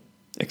of them.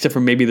 Except for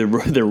maybe their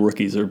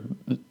rookies or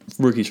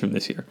rookies from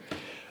this year.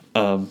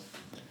 The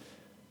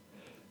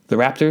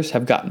Raptors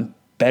have gotten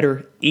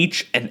better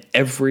each and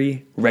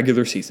every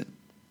regular season.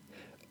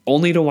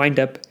 Only to wind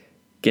up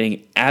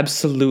getting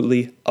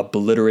absolutely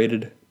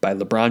obliterated by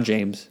LeBron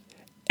James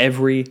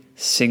every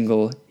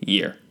single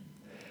year.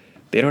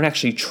 They don't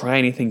actually try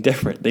anything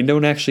different. They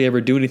don't actually ever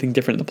do anything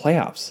different in the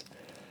playoffs.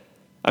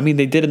 I mean,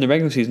 they did in the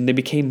regular season. They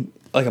became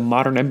like a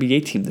modern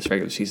NBA team this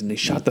regular season. They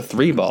shot the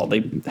three ball.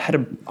 They had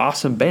an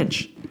awesome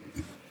bench.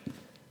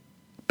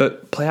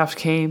 But playoffs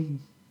came,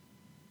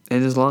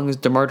 and as long as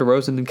DeMar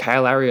DeRozan and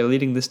Kyle Lowry are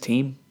leading this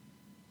team,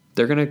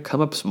 they're going to come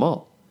up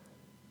small.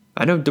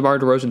 I know DeMar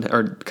DeRozan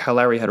or Kyle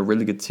Lowry had a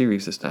really good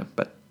series this time,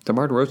 but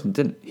DeMar DeRozan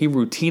didn't. He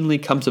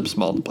routinely comes up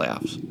small in the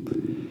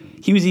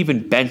playoffs. He was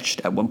even benched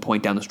at one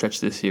point down the stretch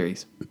of this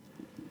series.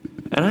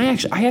 And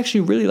I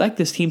actually really like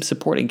this team's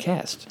supporting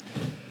cast.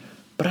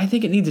 But I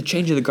think it needs a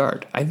change of the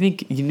guard. I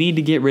think you need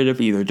to get rid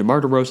of either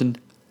DeMar DeRozan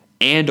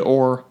and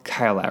or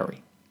Kyle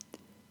Lowry.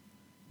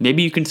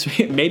 Maybe you can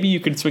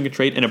swing a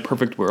trade in a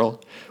perfect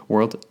world.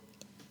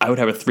 I would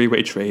have a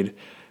 3-way trade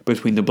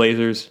between the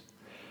Blazers,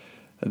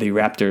 the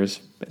Raptors,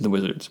 and the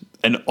Wizards.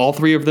 And all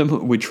three of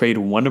them would trade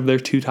one of their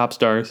 2 top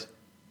stars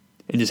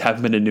and just have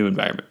them in a new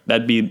environment.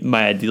 That'd be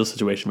my ideal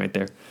situation right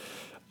there.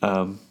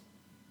 But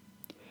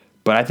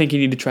I think you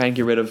need to try and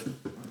get rid of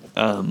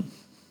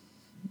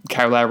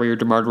Kyle Lowry or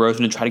DeMar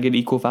DeRozan and try to get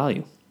equal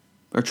value.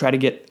 Or try to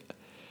get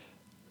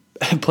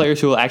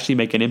players who will actually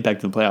make an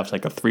impact in the playoffs,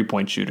 like a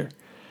 3-point shooter.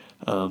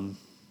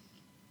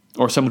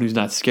 Or someone who's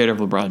not scared of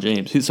LeBron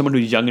James. Someone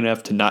who's young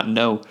enough to not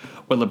know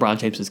what LeBron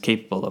James is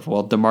capable of.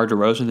 Well, DeMar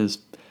DeRozan is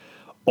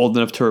old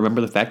enough to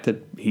remember the fact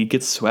that he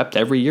gets swept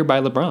every year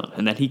by LeBron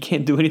and that he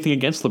can't do anything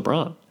against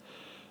LeBron.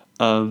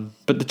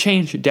 But the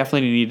change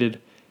definitely needed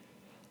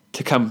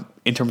to come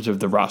in terms of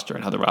the roster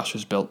and how the roster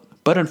is built.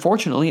 But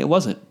unfortunately, it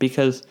wasn't,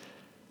 because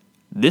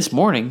this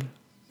morning,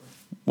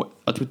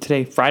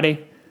 today,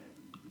 Friday,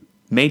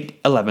 May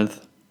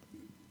 11th,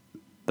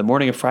 the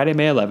morning of Friday,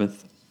 May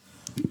 11th,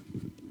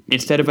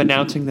 instead of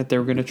announcing that they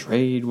were going to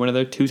trade one of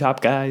their 2 top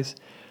guys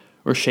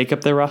or shake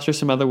up their roster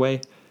some other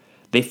way,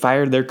 they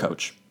fired their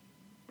coach,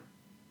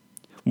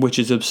 which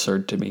is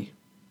absurd to me.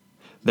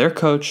 Their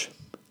coach,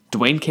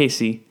 Dwayne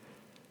Casey,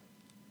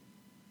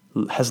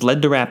 has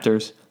led the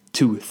Raptors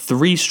to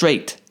 3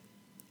 straight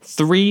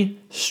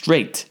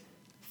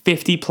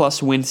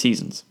 50-plus win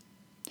seasons,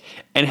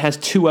 and has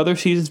 2 other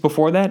seasons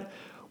before that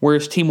where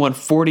his team won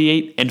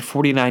 48 and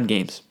 49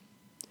 games.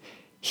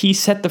 He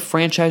set the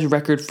franchise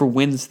record for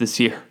wins this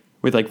year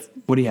with,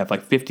 what do you have,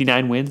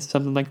 59 wins?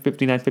 Something like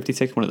 59,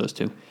 56, one of those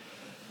two.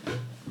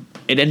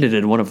 It ended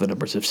in one of the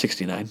numbers of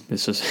 69.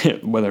 It's just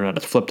whether or not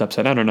it's flipped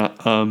upside down or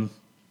not.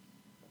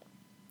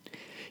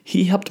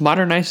 He helped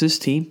modernize this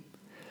team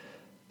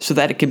so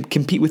that it can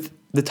compete with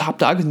the top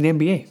dogs in the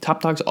NBA,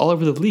 top dogs all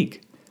over the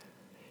league.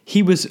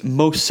 He was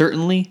most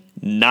certainly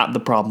not the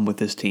problem with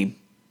this team.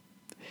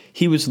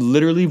 He was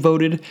literally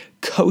voted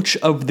Coach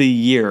of the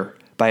Year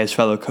by his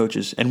fellow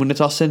coaches. And when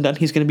it's all said and done,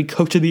 he's going to be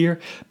Coach of the Year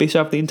based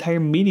off the entire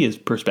media's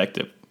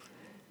perspective.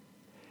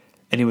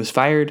 And he was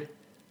fired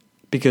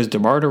because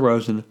DeMar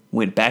DeRozan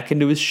went back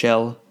into his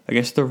shell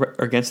against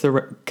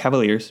the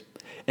Cavaliers,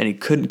 and he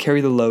couldn't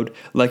carry the load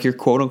like your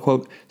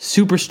quote-unquote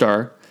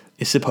superstar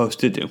is supposed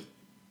to do.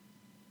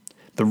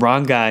 The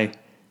wrong guy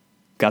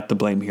got the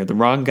blame here. The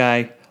wrong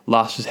guy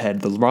lost his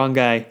head. The wrong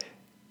guy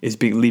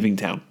is leaving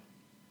town.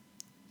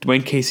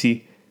 Dwayne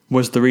Casey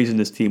was the reason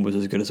this team was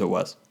as good as it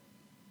was.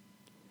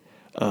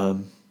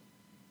 But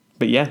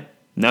yeah,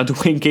 now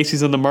Dwayne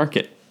Casey's on the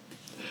market.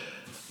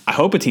 I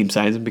hope a team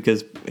signs him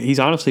because he's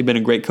honestly been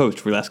a great coach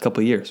for the last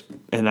couple of years.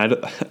 And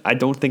I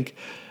don't think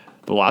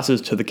the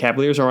losses to the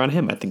Cavaliers are on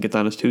him. I think it's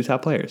on his 2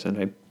 top players.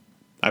 And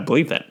I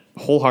believe that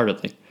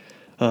wholeheartedly.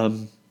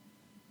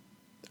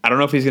 I don't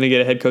know if he's going to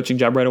get a head coaching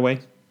job right away.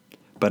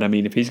 But, I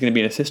mean, if he's going to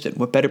be an assistant,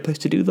 what better place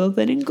to do, though,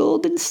 than in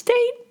Golden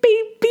State,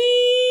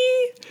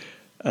 baby?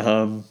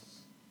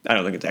 I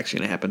don't think it's actually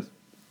going to happen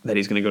that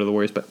he's going to go to the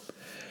Warriors. But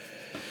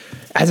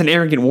as an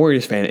arrogant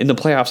Warriors fan, in the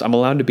playoffs, I'm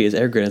allowed to be as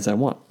arrogant as I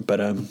want.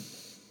 But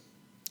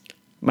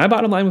my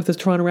bottom line with this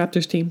Toronto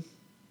Raptors team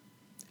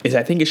is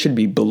I think it should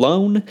be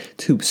blown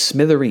to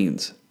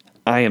smithereens.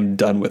 I am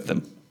done with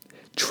them.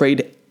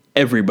 Trade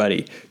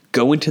everybody.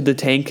 Go into the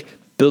tank,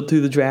 build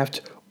through the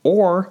draft,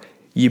 or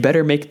you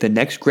better make the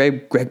next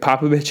Greg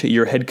Popovich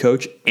your head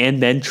coach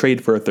and then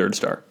trade for a third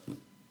star.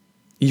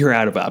 You're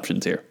out of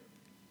options here.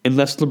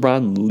 Unless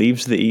LeBron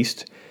leaves the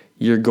East,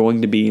 you're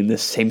going to be in the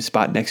same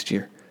spot next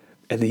year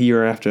and the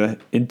year after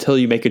until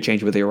you make a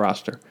change with your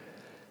roster.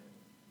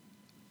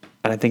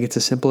 And I think it's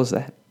as simple as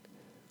that.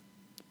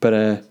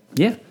 But,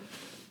 yeah.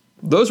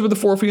 Those were the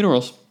 4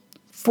 funerals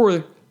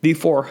for the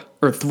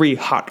 3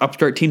 hot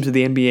upstart teams of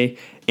the NBA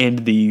and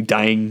the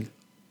dying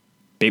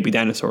baby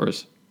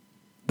dinosaurs,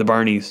 the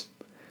Barneys,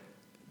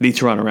 the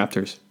Toronto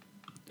Raptors,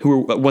 who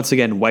were once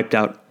again wiped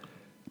out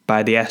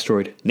by the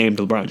asteroid named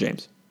LeBron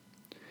James.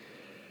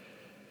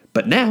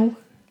 But now,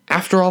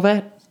 after all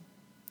that,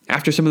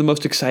 after some of the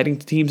most exciting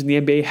teams in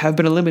the NBA have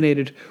been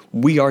eliminated,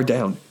 we are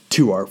down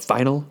to our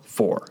final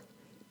 4.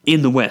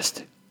 In the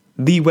West,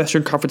 the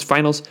Western Conference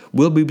Finals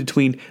will be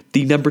between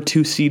the number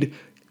 2 seed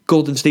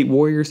Golden State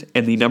Warriors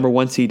and the number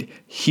 1 seed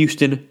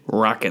Houston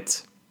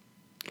Rockets.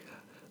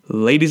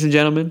 Ladies and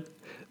gentlemen,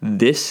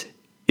 this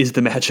is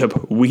the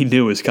matchup we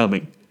knew was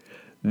coming.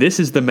 This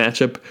is the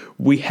matchup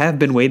we have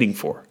been waiting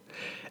for.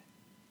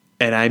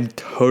 And I'm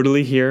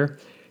totally here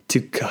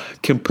to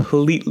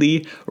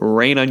completely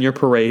rain on your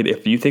parade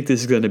if you think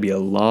this is going to be a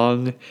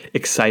long,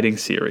 exciting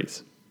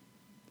series.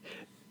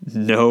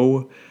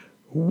 No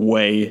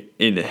way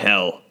in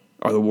hell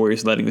are the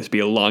Warriors letting this be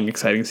a long,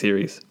 exciting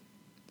series.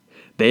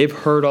 They've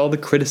heard all the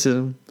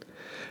criticism.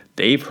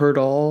 They've heard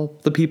all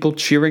the people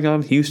cheering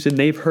on Houston.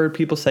 They've heard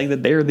people saying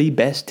that they're the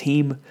best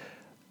team,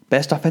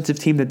 best offensive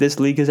team that this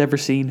league has ever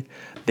seen.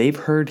 They've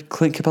heard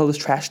Clint Capella's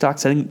trash talk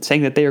saying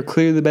that they are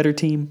clearly the better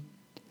team.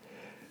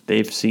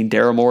 They've seen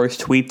Daryl Morey's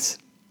tweets.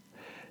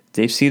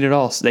 They've seen it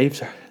all.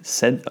 They've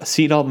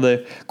seen all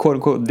the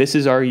quote-unquote "this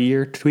is our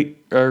year"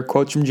 tweet or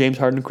quotes from James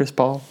Harden and Chris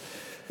Paul.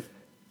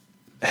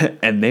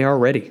 And they are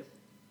ready.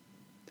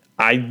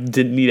 I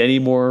didn't need any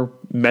more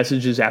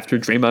messages after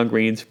Draymond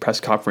Green's press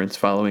conference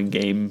following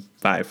Game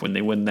 5 when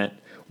they won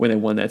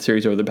that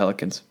series over the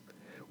Pelicans.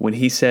 When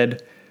he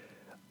said,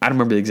 I don't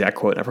remember the exact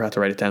quote, I forgot to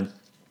write it down.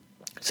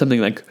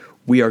 Something like,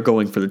 "We are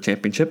going for the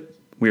championship.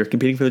 We are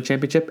competing for the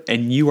championship,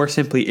 and you are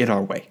simply in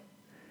our way.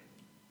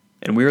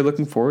 And we are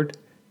looking forward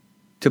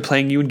to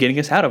playing you and getting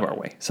us out of our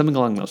way." Something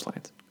along those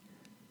lines.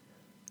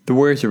 The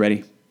Warriors are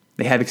ready.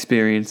 They have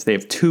experience. They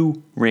have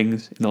 2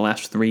 rings in the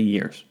last 3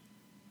 years.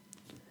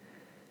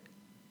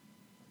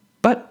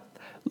 But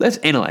let's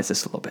analyze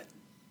this a little bit.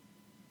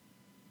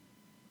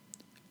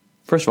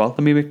 First of all, let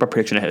me make my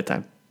prediction ahead of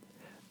time.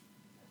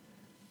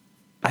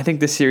 I think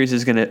this series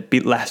is going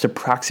to last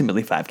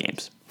approximately 5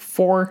 games.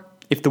 4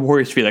 if the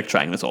Warriors feel like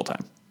trying this whole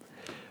time.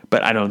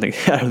 But I don't think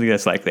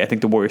that's likely. I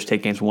think the Warriors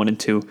take games 1 and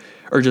 2,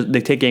 or just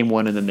they take game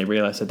 1 and then they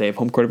realize that they have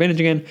home court advantage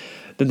again.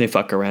 Then they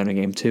fuck around in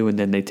game 2 and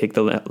then they take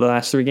the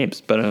last 3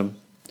 games. But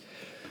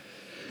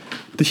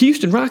the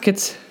Houston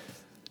Rockets,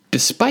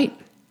 despite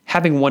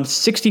having won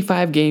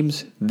 65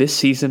 games this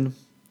season,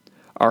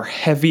 are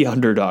heavy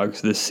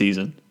underdogs this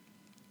season.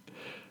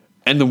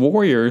 And the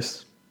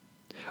Warriors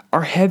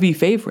are heavy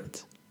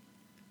favorites.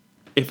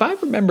 If I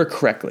remember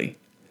correctly,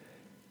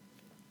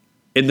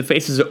 in the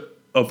faces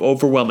of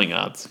overwhelming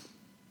odds,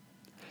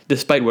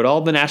 despite what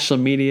all the national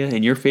media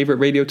and your favorite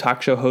radio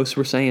talk show hosts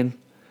were saying,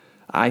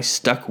 I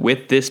stuck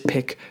with this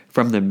pick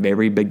from the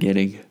very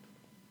beginning.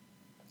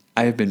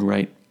 I have been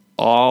right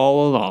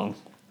all along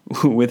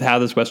with how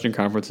this Western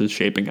Conference is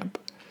shaping up.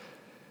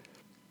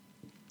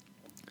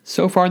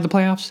 So far in the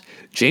playoffs,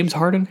 James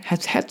Harden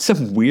has had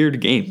some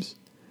weird games.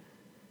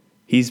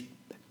 He's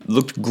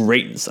looked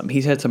great in some.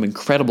 He's had some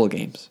incredible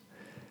games.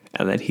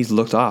 And then he's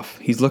looked off.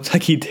 He's looked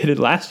like he did it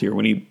last year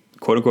when he,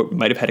 quote-unquote,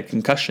 might have had a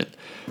concussion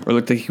or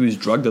looked like he was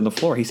drugged on the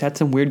floor. He's had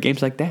some weird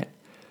games like that.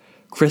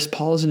 Chris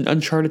Paul is in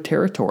uncharted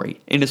territory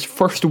in his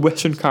first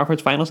Western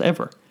Conference Finals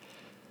ever.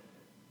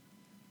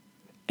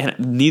 And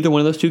neither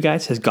one of those 2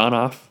 guys has gone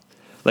off.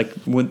 Like,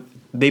 when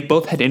they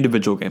both had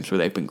individual games where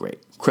they've been great.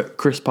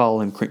 Chris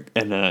Paul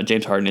and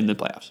James Harden in the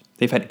playoffs.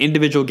 They've had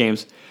individual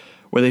games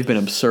where they've been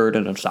absurd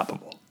and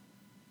unstoppable.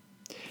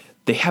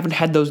 They haven't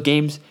had those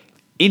games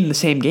in the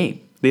same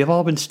game. They have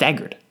all been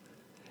staggered.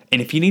 And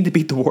if you need to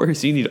beat the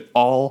Warriors, you need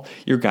all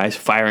your guys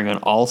firing on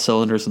all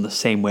cylinders on the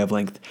same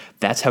wavelength.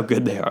 That's how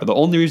good they are. The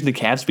only reason the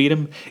Cavs beat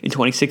them in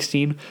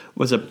 2016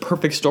 was a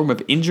perfect storm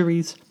of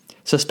injuries,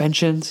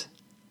 suspensions,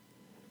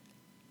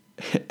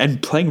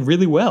 and playing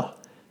really well.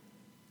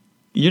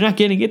 You're not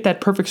going to get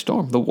that perfect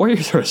storm. The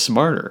Warriors are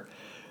smarter.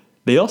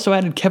 They also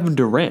added Kevin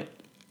Durant.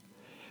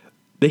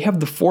 They have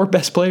the 4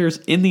 best players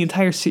in the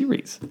entire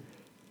series.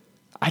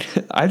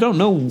 I don't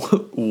know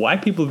why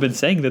people have been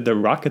saying that the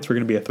Rockets were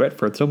going to be a threat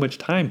for so much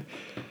time.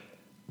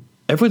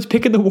 Everyone's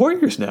picking the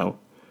Warriors now.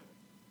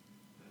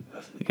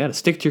 You got to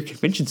stick to your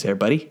convictions there,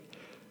 buddy.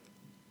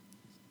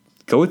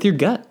 Go with your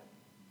gut.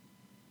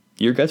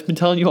 Your gut's been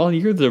telling you all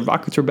year that the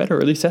Rockets are better,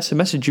 or at least that's the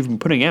message you've been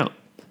putting out.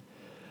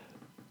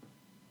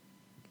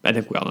 I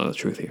think we all know the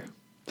truth here.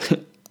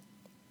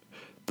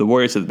 The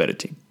Warriors are the better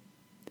team.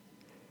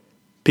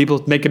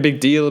 People make a big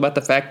deal about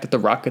the fact that the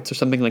Rockets are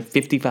something like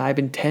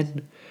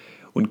 55-10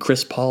 when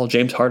Chris Paul,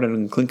 James Harden,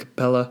 and Clint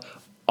Capella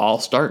all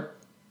start.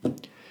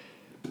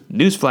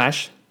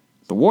 Newsflash,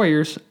 the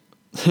Warriors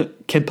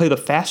can play the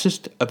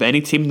fastest of any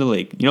team in the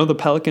league. You know the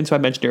Pelicans, who I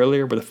mentioned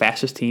earlier, were the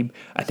fastest team,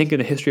 I think, in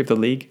the history of the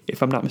league,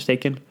 if I'm not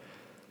mistaken.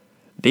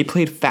 They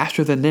played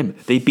faster than them.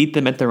 They beat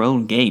them at their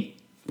own game.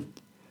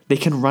 They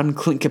can run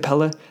Clint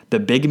Capella, the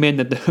big man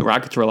that the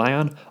Rockets rely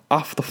on,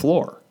 off the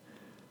floor.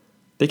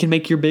 They can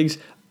make your bigs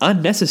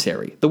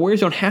unnecessary. The Warriors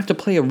don't have to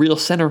play a real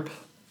center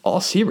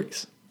all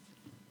series.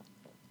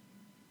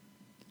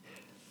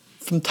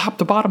 From top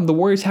to bottom, the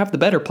Warriors have the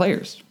better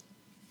players.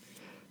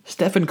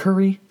 Stephen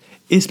Curry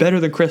is better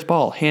than Chris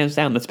Paul, hands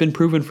down. That's been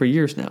proven for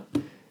years now.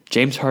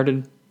 James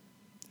Harden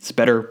is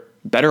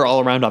better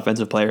all-around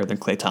offensive player than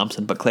Klay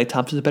Thompson, but Klay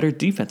Thompson is a better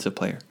defensive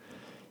player.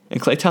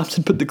 And Klay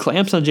Thompson put the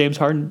clamps on James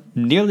Harden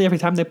nearly every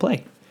time they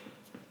play.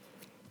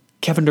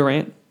 Kevin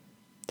Durant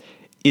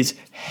is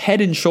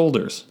head and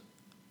shoulders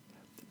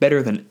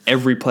better than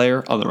every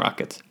player on the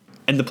Rockets.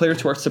 And the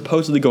players who are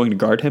supposedly going to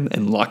guard him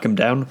and lock him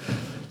down,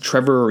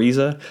 Trevor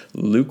Ariza,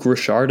 Luke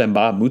Richard, and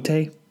Bob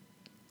Mute,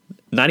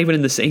 not even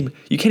in the same,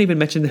 you can't even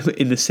mention them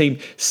in the same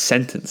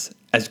sentence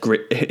as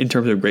great in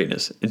terms of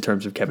greatness, in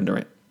terms of Kevin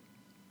Durant.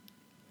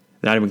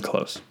 Not even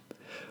close.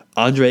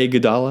 Andre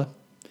Iguodala,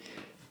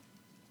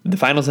 the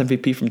Finals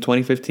MVP from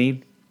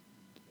 2015,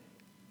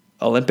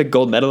 Olympic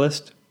gold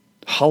medalist,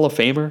 Hall of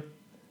Famer,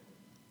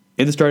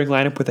 in the starting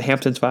lineup with the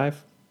Hamptons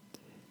 5,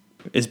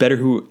 is better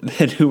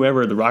than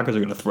whoever the Rockets are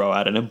going to throw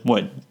out at him.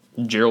 What,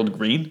 Gerald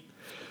Green?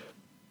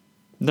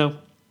 No.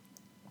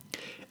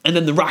 And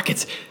then the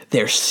Rockets,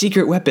 their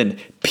secret weapon,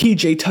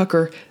 PJ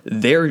Tucker,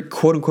 their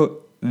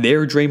quote-unquote,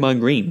 their Draymond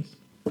Green,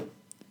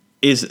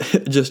 is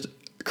just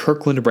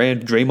Kirkland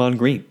brand Draymond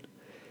Green.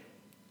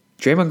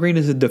 Draymond Green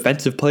is a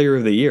defensive player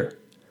of the year.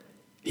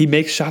 He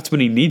makes shots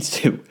when he needs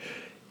to.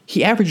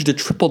 He averaged a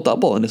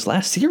triple-double in his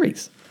last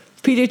series.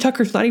 PJ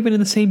Tucker's not even in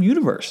the same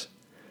universe.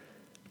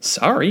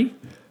 Sorry.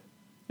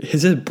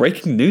 Is it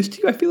breaking news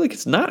to you? I feel like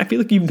it's not. I feel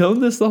like you've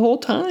known this the whole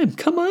time.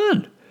 Come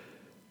on.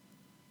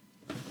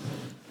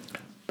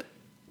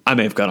 I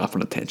may have gone off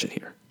on a tangent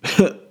here.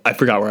 I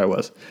forgot where I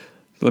was.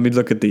 Let me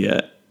look at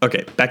the...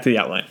 okay, back to the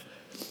outline.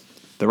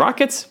 The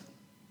Rockets,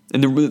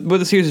 and what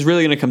the series is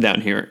really going to come down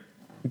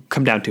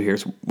to here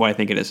is what I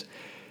think it is.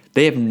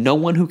 They have no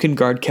one who can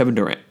guard Kevin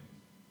Durant.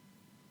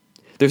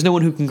 There's no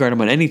one who can guard him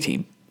on any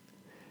team,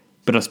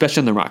 but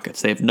especially on the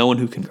Rockets, they have no one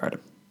who can guard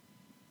him.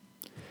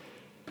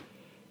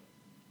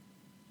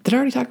 Did I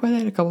already talk about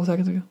that a couple of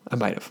seconds ago? I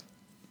might have.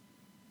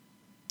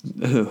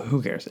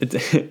 Who cares?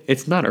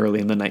 It's not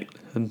early in the night,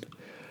 and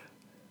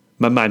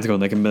my mind's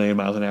going like a million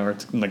miles an hour.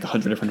 It's in like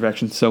 100 different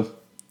directions, so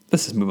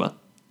let's just move on.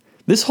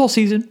 This whole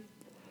season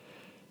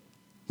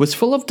was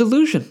full of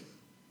delusion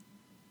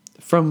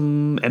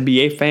from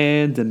NBA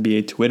fans,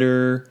 NBA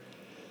Twitter,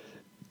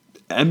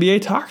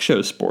 NBA talk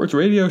shows, sports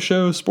radio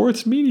shows,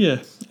 sports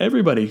media,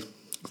 everybody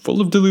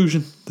full of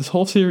delusion. This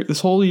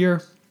whole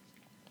year,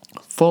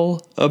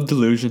 full of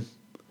delusion.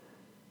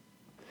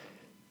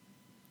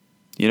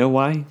 You know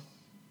why?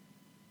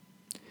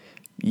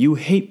 You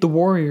hate the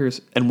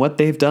Warriors and what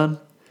they've done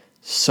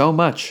so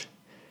much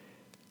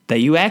that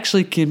you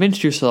actually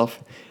convinced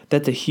yourself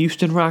that the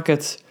Houston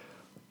Rockets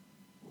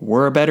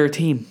were a better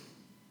team.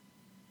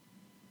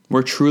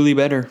 Were truly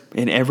better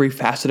in every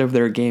facet of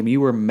their game.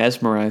 You were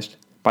mesmerized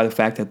by the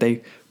fact that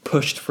they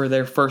pushed for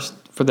their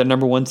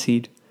number one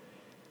seed.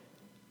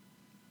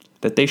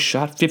 That they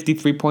shot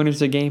 53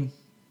 pointers a game.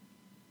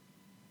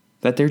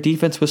 That their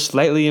defense was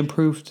slightly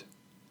improved.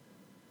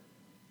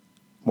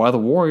 While the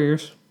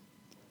Warriors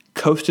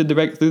coasted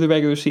through the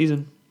regular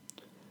season.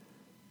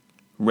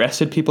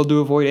 Rested people to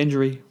avoid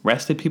injury.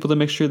 Rested people to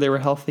make sure they were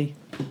healthy.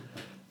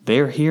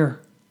 They're here.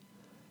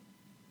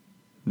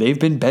 They've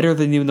been better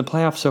than you in the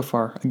playoffs so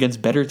far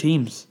against better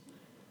teams.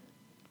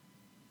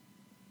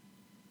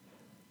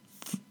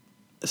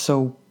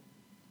 So,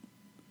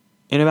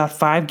 in about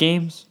 5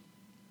 games,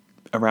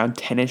 around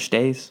 10-ish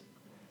days,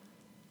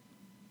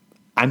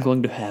 I'm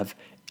going to have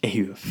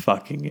a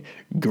fucking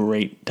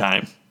great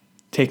time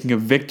taking a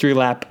victory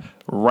lap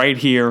right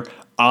here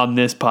on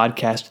this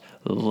podcast,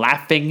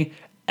 laughing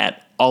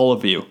at all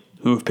of you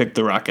who have picked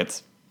the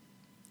Rockets.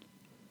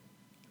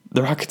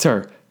 The Rockets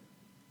are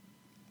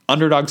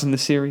underdogs in the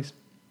series.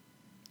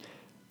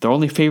 They're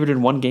only favored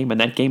in one game, and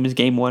that game is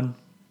game 1.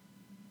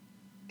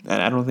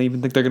 And I don't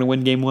even think they're going to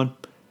win game 1.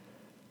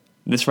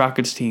 This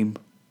Rockets team,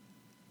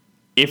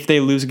 if they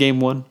lose game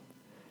 1,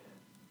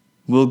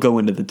 will go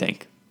into the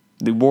tank.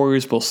 The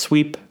Warriors will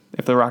sweep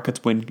if the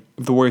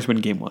Warriors win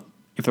game 1.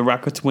 If the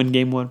Rockets win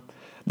game 1,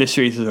 this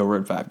series is over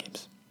in 5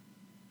 games.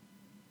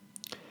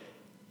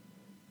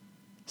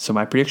 So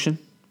my prediction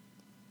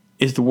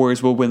is the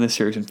Warriors will win this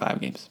series in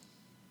 5 games.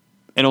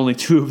 And only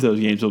 2 of those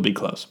games will be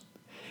close.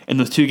 And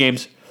those 2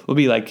 games will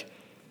be like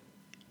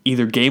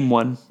either game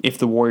 1 if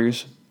the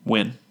Warriors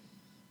win.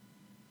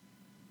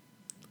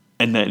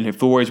 And then if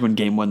the Warriors win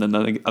game 1, then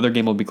the other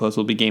game will be close.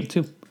 It'll be game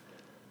 2.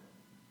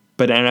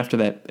 But then after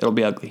that, it'll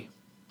be ugly.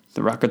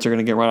 The Rockets are going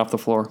to get run off the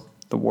floor.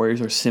 The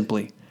Warriors are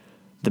simply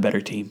the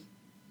better team.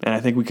 And I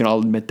think we can all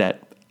admit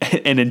that.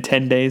 And in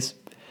 10 days,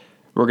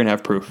 we're going to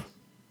have proof.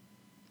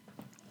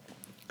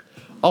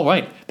 All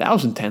right, that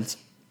was intense.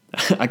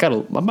 I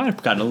might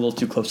have gotten a little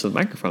too close to the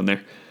microphone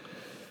there.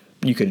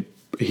 You could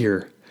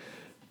hear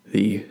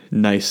the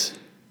nice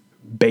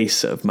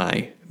bass of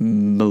my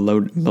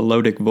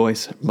melodic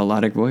voice.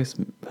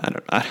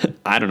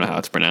 I don't know how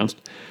it's pronounced.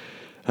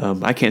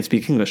 I can't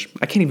speak English.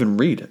 I can't even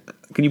read.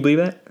 Can you believe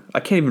that? I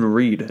can't even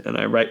read, and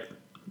I write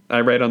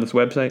on this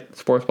website,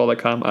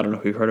 sportsball.com. I don't know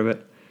if you've heard of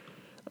it.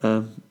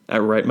 I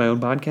write my own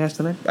podcast,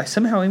 and I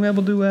somehow am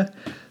able to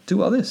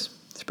do all this.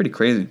 It's pretty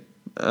crazy.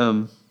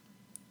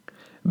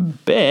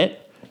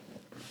 But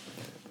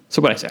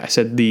so what I say? I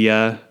said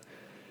the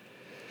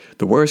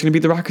Warriors are going to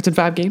beat the Rockets in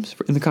 5 games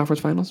in the conference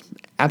finals.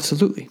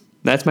 Absolutely,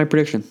 that's my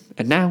prediction.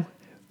 And now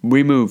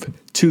we move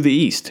to the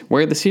East,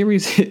 where the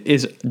series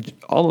is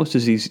almost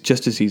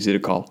just as easy to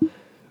call.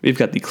 We've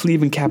got the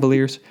Cleveland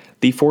Cavaliers,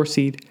 the 4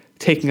 seed,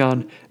 taking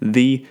on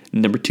the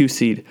number 2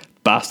 seed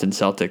Boston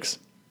Celtics,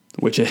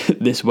 which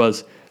this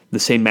was the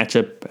same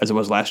matchup as it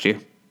was last year.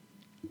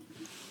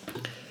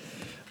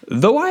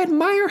 Though I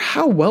admire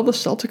how well the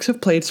Celtics have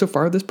played so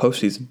far this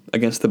postseason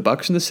against the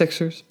Bucks and the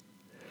Sixers,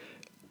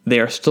 they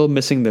are still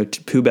missing their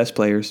 2 best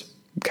players,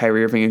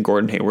 Kyrie Irving and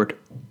Gordon Hayward,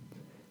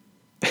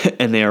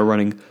 and they are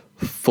running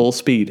full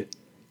speed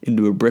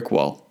into a brick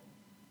wall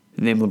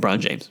named LeBron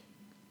James.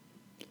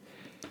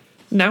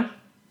 Now,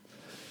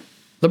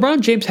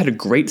 LeBron James had a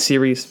great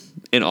series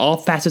in all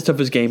facets of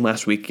his game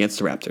last week against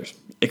the Raptors,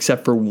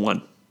 except for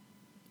one.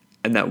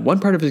 And that one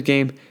part of his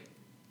game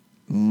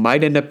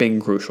might end up being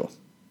crucial.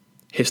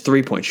 His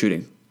 3-point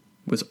shooting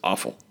was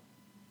awful.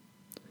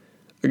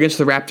 Against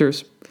the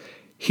Raptors,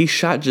 he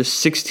shot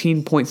just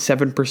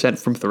 16.7%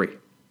 from 3.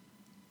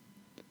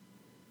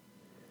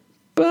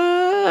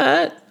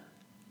 But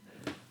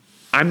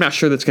I'm not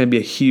sure that's going to be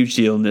a huge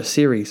deal in this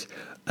series,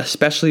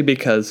 especially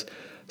because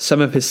some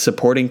of his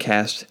supporting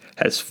cast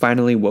has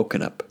finally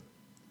woken up.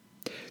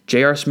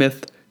 J.R.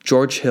 Smith,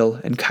 George Hill,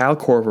 and Kyle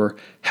Korver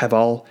have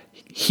all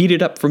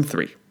heated up from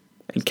 3.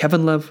 And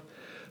Kevin Love,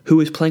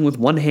 who is playing with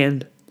one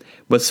hand,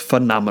 was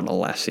phenomenal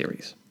last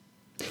series.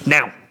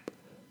 Now,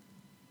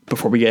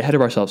 before we get ahead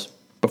of ourselves,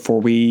 before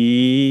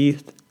we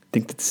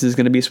think that this is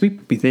going to be a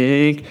sweep, we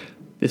think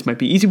this might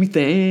be easy, we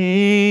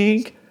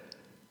think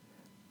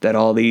that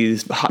all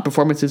these hot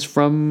performances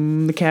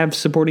from the Cavs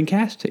supporting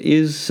cast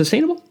is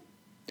sustainable,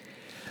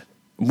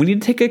 we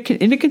need to take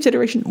into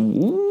consideration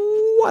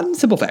one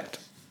simple fact.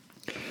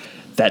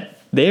 That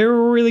their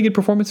really good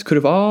performance could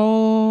have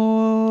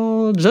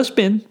all just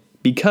been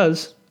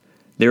because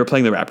they were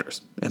playing the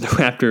Raptors. And the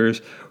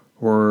Raptors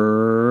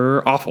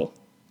were awful.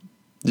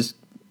 Just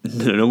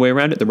no way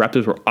around it. The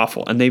Raptors were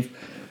awful. And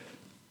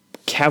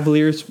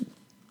Cavaliers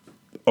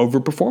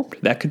overperformed.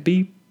 That could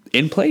be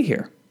in play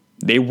here.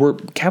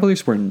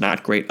 Cavaliers were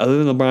not great.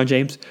 Other than LeBron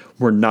James,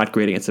 were not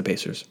great against the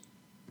Pacers.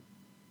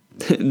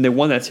 And they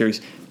won that series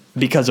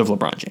because of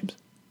LeBron James.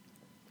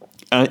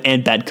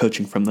 And bad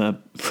coaching from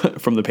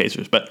the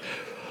Pacers. But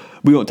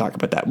we won't talk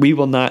about that. We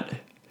will not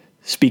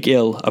speak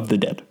ill of the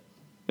dead.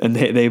 And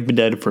they've been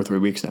dead for 3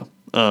 weeks now.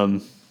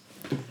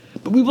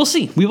 But we will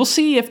see. We will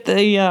see if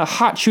the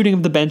hot shooting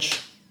of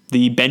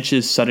the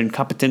bench's sudden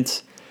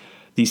competence,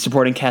 the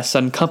supporting cast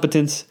sudden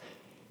competence,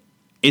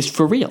 is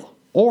for real.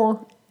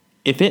 Or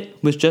if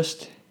it was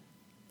just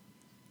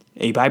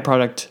a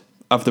byproduct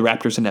of the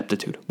Raptors'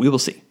 ineptitude. We will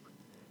see.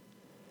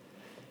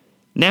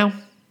 Now,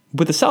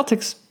 with the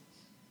Celtics,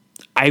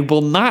 I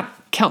will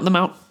not count them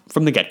out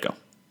from the get-go.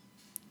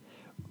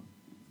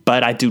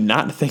 But I do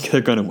not think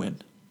they're going to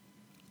win.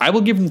 I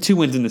will give them 2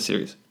 wins in the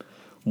series.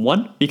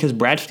 1, because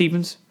Brad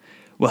Stevens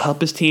will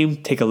help his team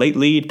take a late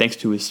lead thanks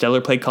to his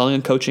stellar play calling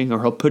and coaching,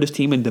 or he'll put his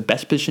team in the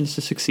best positions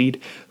to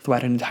succeed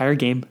throughout an entire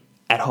game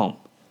at home.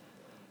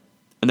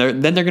 And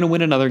then they're going to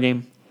win another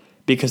game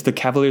because the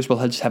Cavaliers will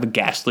just have a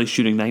ghastly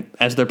shooting night,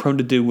 as they're prone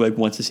to do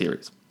once a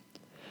series.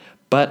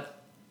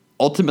 But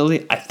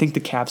ultimately, I think the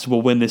Cavs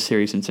will win this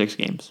series in 6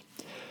 games.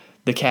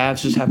 The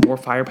Cavs just have more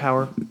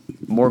firepower,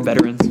 more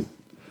veterans,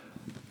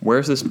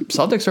 whereas the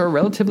Celtics are a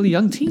relatively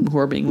young team who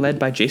are being led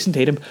by Jason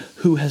Tatum,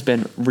 who has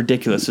been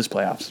ridiculous this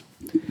playoffs.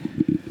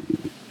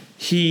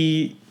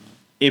 If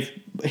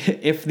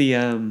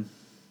the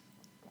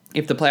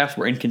playoffs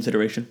were in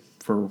consideration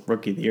for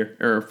Rookie of the Year,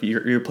 or if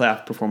your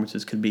playoff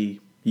performances could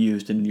be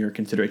used in your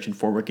consideration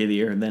for Rookie of the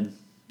Year, then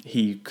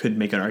he could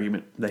make an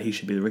argument that he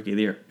should be the Rookie of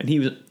the Year. And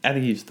I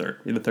think he's third.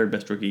 He's the third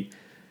best rookie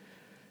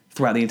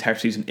throughout the entire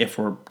season, if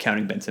we're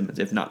counting Ben Simmons.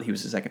 If not, he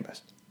was the second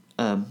best.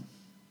 And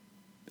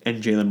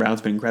Jaylen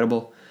Brown's been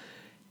incredible.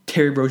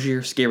 Terry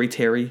Rozier, Scary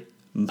Terry,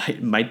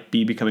 might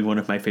be becoming one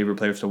of my favorite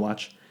players to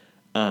watch.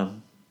 But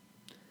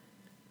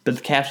the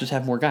Cavs just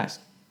have more guys.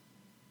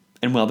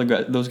 And while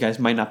those guys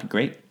might not be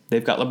great,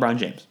 they've got LeBron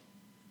James.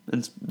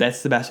 And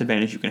that's the best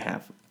advantage you can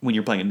have when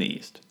you're playing in the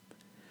East.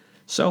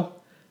 So,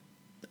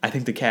 I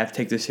think the Cavs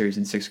take this series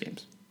in 6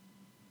 games.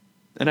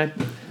 And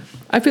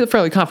I feel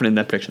fairly confident in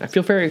that prediction. I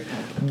feel very,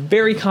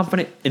 very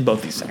confident in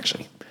both these,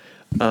 actually.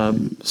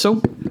 So,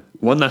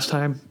 one last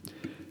time,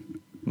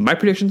 my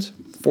predictions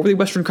for the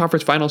Western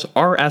Conference Finals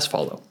are as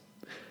follow.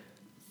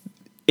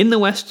 In the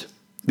West,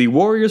 the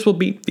Warriors will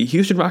beat the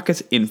Houston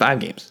Rockets in 5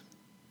 games.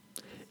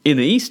 In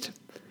the East,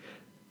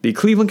 the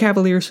Cleveland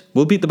Cavaliers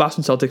will beat the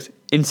Boston Celtics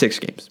in 6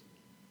 games.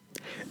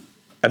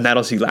 And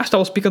that'll see last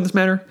I'll speak on this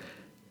matter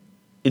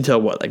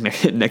until what, like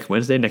next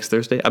Wednesday, next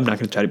Thursday? I'm not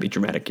going to try to be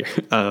dramatic here.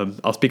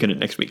 I'll speak on it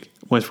next week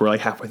once we're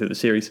like halfway through the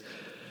series.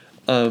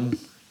 And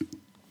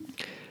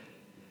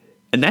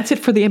that's it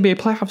for the NBA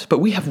playoffs. But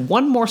we have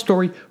one more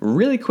story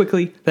really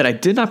quickly that I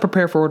did not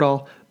prepare for at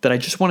all that I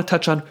just want to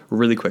touch on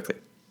really quickly.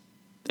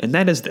 And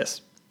that is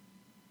this.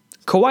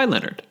 Kawhi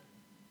Leonard,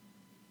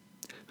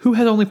 who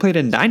has only played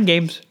in 9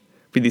 games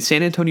for the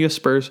San Antonio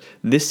Spurs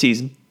this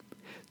season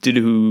due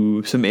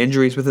to some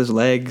injuries with his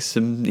legs.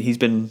 He's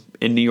been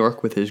in New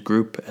York with his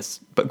group, as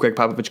Greg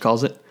Popovich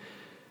calls it.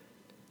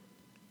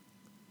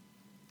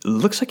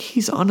 Looks like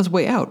he's on his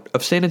way out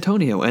of San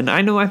Antonio. And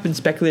I know I've been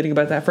speculating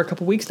about that for a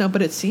couple weeks now,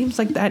 but it seems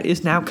like that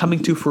is now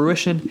coming to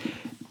fruition.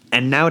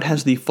 And now it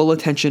has the full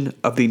attention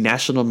of the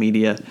national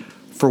media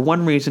for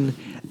one reason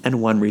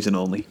and one reason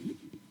only.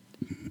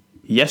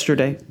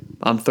 Yesterday,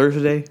 on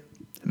Thursday,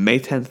 May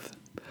 10th,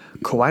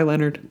 Kawhi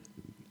Leonard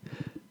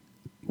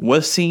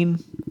was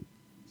seen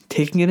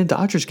taking in a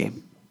Dodgers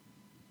game.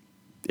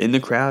 In the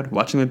crowd,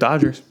 watching the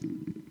Dodgers.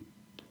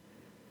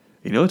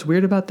 You know what's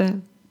weird about that?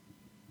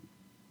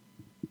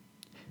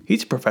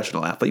 He's a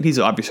professional athlete. He's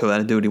obviously allowed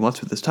to do what he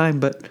wants with his time,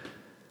 but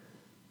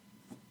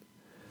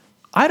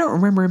I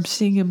don't remember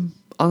seeing him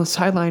on the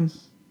sideline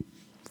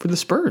for the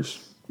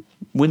Spurs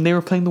when they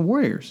were playing the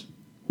Warriors.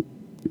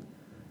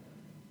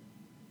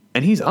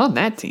 And he's on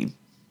that team.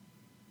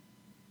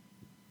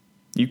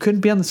 You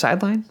couldn't be on the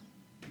sideline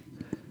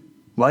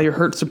while you're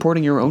hurt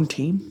supporting your own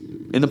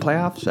team in the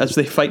playoffs as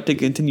they fight to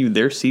continue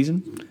their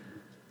season,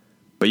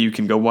 but you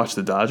can go watch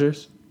the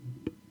Dodgers?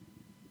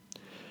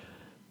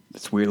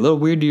 It's weird, a little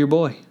weird to your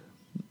boy.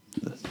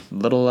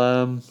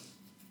 A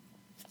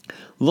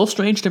little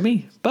strange to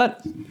me,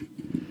 but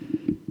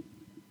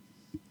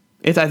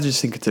I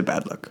just think it's a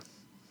bad look.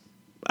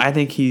 I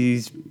think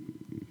he's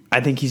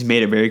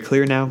made it very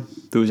clear now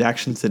through his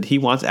actions that he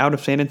wants out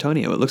of San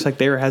Antonio. It looks like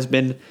there has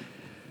been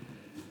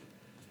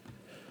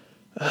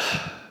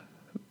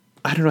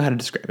I don't know how to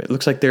describe it. It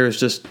looks like there is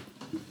just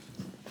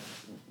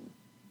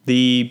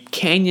the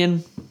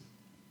canyon,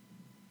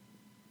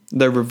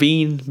 the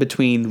ravine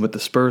between what the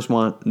Spurs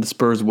want and the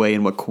Spurs way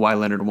and what Kawhi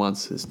Leonard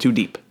wants is too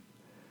deep.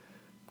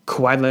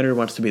 Kawhi Leonard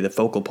wants to be the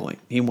focal point.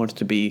 He wants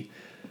to be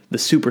the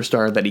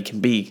superstar that he can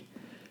be,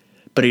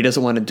 but he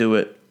doesn't want to do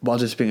it while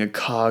just being a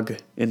cog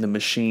in the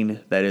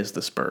machine that is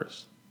the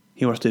Spurs.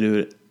 He wants to do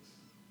it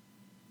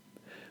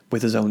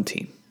with his own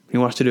team. He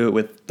wants to do it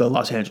with the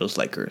Los Angeles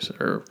Lakers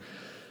or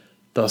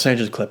the Los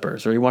Angeles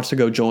Clippers, or he wants to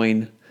go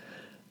join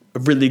a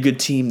really good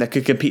team that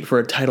could compete for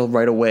a title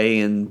right away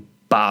in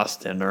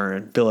Boston or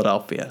in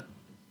Philadelphia.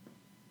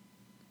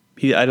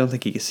 I don't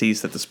think he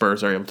sees that the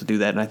Spurs are able to do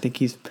that, and I think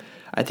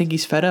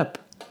he's fed up.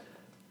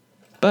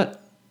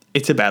 But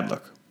it's a bad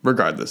look,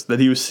 regardless, that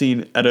he was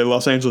seen at a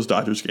Los Angeles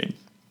Dodgers game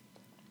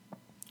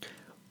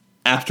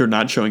after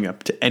not showing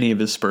up to any of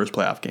his Spurs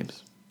playoff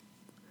games.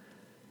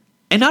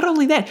 And not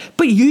only that,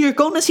 but you're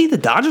going to see the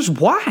Dodgers?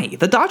 Why?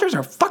 The Dodgers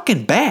are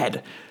fucking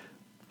bad.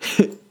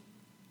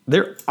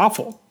 They're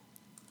awful.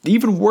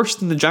 Even worse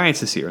than the Giants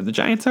this year. And the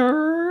Giants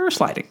are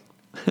sliding.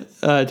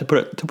 To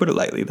put it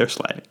lightly, they're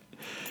sliding.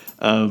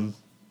 But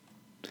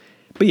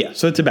yeah,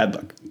 so it's a bad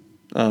look.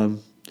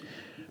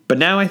 But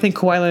now I think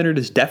Kawhi Leonard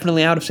is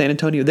definitely out of San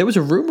Antonio. There was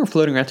a rumor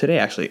floating around today,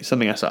 actually,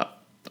 something I saw.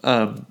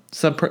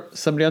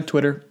 Somebody on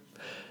Twitter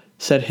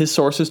said his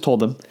sources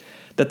told him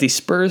that the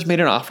Spurs made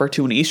an offer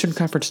to an Eastern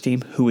Conference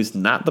team who is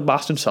not the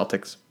Boston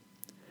Celtics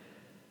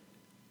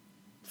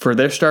for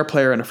their star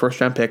player and a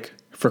first-round pick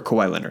for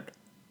Kawhi Leonard.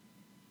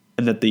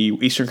 And that the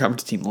Eastern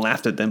Conference team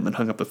laughed at them and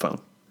hung up the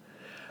phone.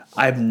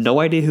 I have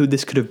no idea who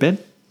this could have been,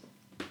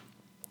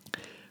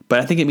 but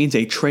I think it means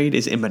a trade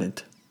is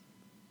imminent.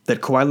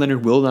 That Kawhi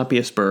Leonard will not be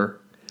a Spur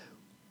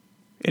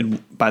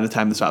by the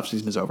time this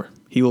offseason is over.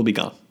 He will be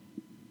gone.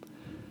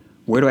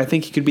 Where do I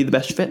think he could be the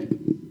best fit?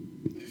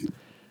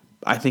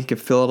 I think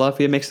if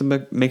Philadelphia makes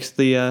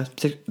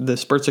the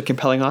Spurs a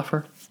compelling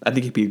offer, I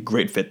think he'd be a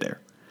great fit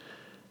there.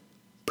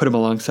 Put him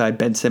alongside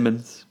Ben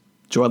Simmons,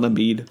 Joel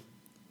Embiid,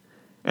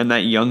 and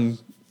that young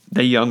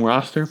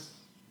roster,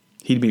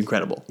 he'd be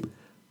incredible.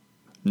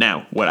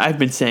 Now, what I've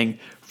been saying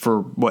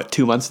for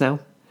 2 months now,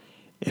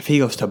 if he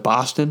goes to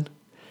Boston,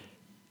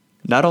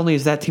 not only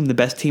is that team the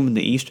best team in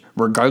the East,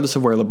 regardless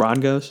of where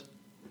LeBron goes,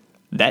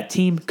 that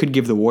team could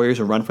give the Warriors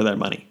a run for their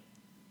money.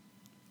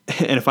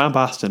 And if I'm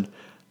Boston,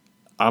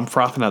 I'm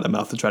frothing out the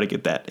mouth to try to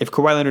get that. If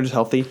Kawhi Leonard is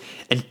healthy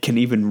and can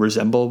even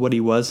resemble what he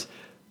was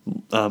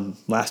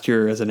last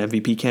year as an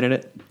MVP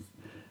candidate,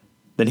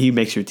 then he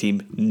makes your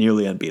team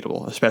nearly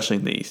unbeatable, especially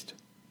in the East.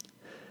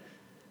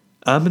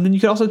 And then you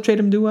could also trade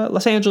him to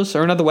Los Angeles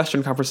or another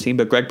Western Conference team,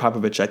 but Greg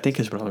Popovich, I think,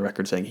 has been on the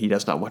record saying he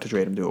does not want to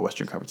trade him to a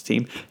Western Conference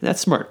team. And that's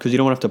smart because you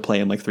don't want to have to play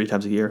him like 3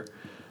 times a year.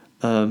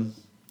 But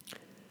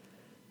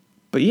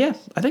yeah,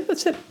 I think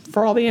that's it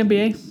for all the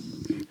NBA.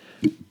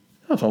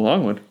 That was a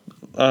long one.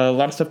 A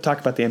lot of stuff to talk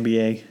about the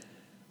NBA.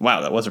 Wow,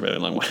 that was a really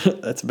long one.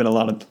 That's been a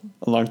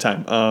long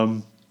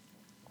time.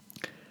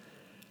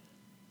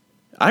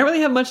 I don't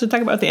really have much to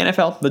talk about the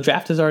NFL. The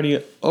draft is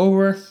already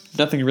over.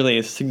 Nothing really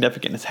as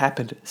significant has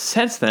happened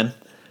since then.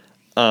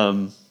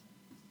 Anything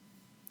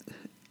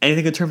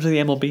in terms of the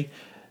MLB?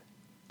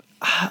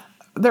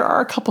 There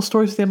are a couple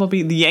stories with the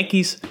MLB. The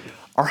Yankees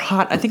are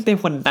hot. I think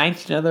they've won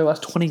 19 out of their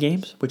last 20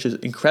 games, which is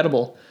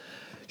incredible.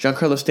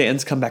 Giancarlo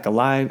Stanton's come back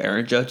alive.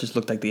 Aaron Judge just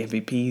looked like the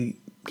MVP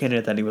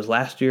candidate that he was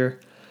last year.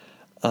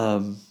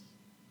 The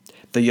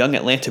young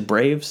Atlanta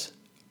Braves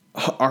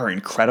are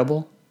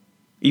incredible.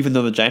 Even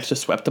though the Giants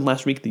just swept them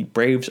last week, the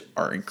Braves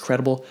are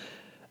incredible.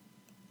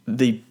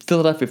 The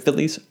Philadelphia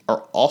Phillies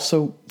are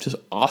also just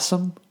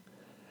awesome.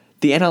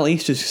 The NL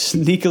East is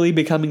sneakily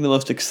becoming the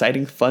most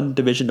exciting, fun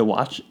division to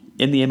watch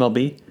in the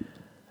MLB.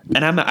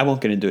 And I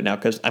won't get into it now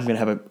because I'm going to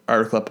have an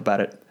article up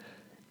about it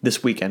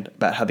this weekend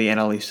about how the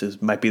NL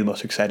East might be the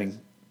most exciting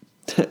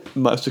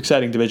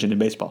division in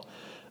baseball.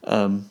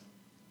 And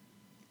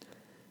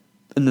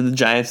then the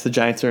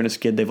Giants are in a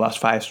skid. They've lost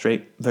 5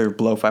 straight. They're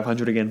below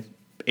 500 again.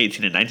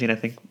 18-19, I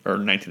think, or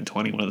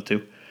 19-20, one of the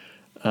two.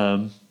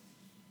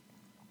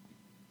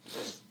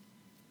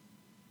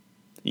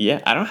 Yeah,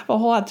 I don't have a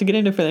whole lot to get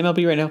into for the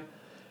MLB right now,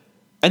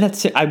 and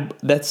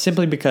that's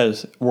simply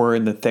because we're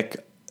in the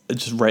thick,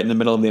 just right in the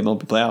middle of the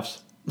MLB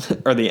playoffs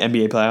or the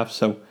NBA playoffs.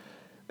 So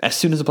as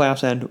soon as the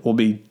playoffs end, we'll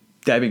be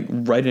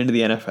diving right into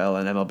the NFL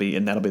and MLB,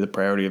 and that'll be the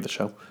priority of the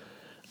show.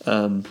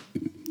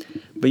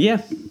 But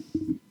yeah,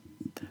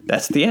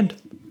 that's the end.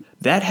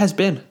 That has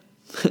been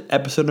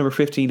episode number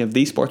 15 of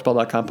the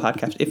sportsball.com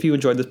podcast. If you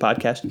enjoyed this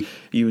podcast,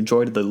 you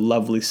enjoyed the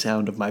lovely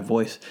sound of my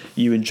voice,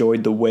 you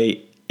enjoyed the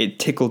way it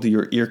tickled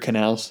your ear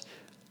canals,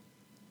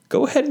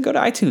 go ahead and go to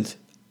iTunes.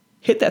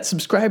 Hit that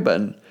subscribe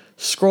button.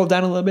 Scroll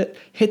down a little bit.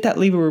 Hit that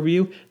leave a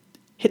review.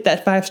 Hit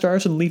that 5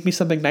 stars and leave me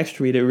something nice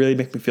to read. It really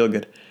makes me feel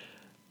good.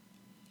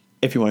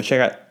 If you want to check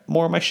out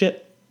more of my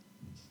shit,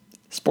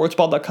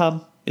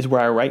 sportsball.com is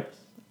where I write.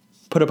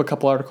 Put up a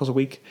couple articles a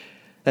week.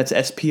 That's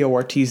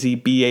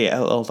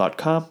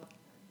sportzball.com.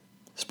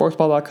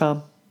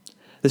 Sportsball.com.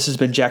 This has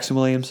been Jackson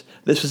Williams.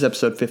 This was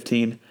episode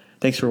 15.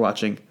 Thanks for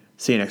watching.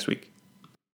 See you next week.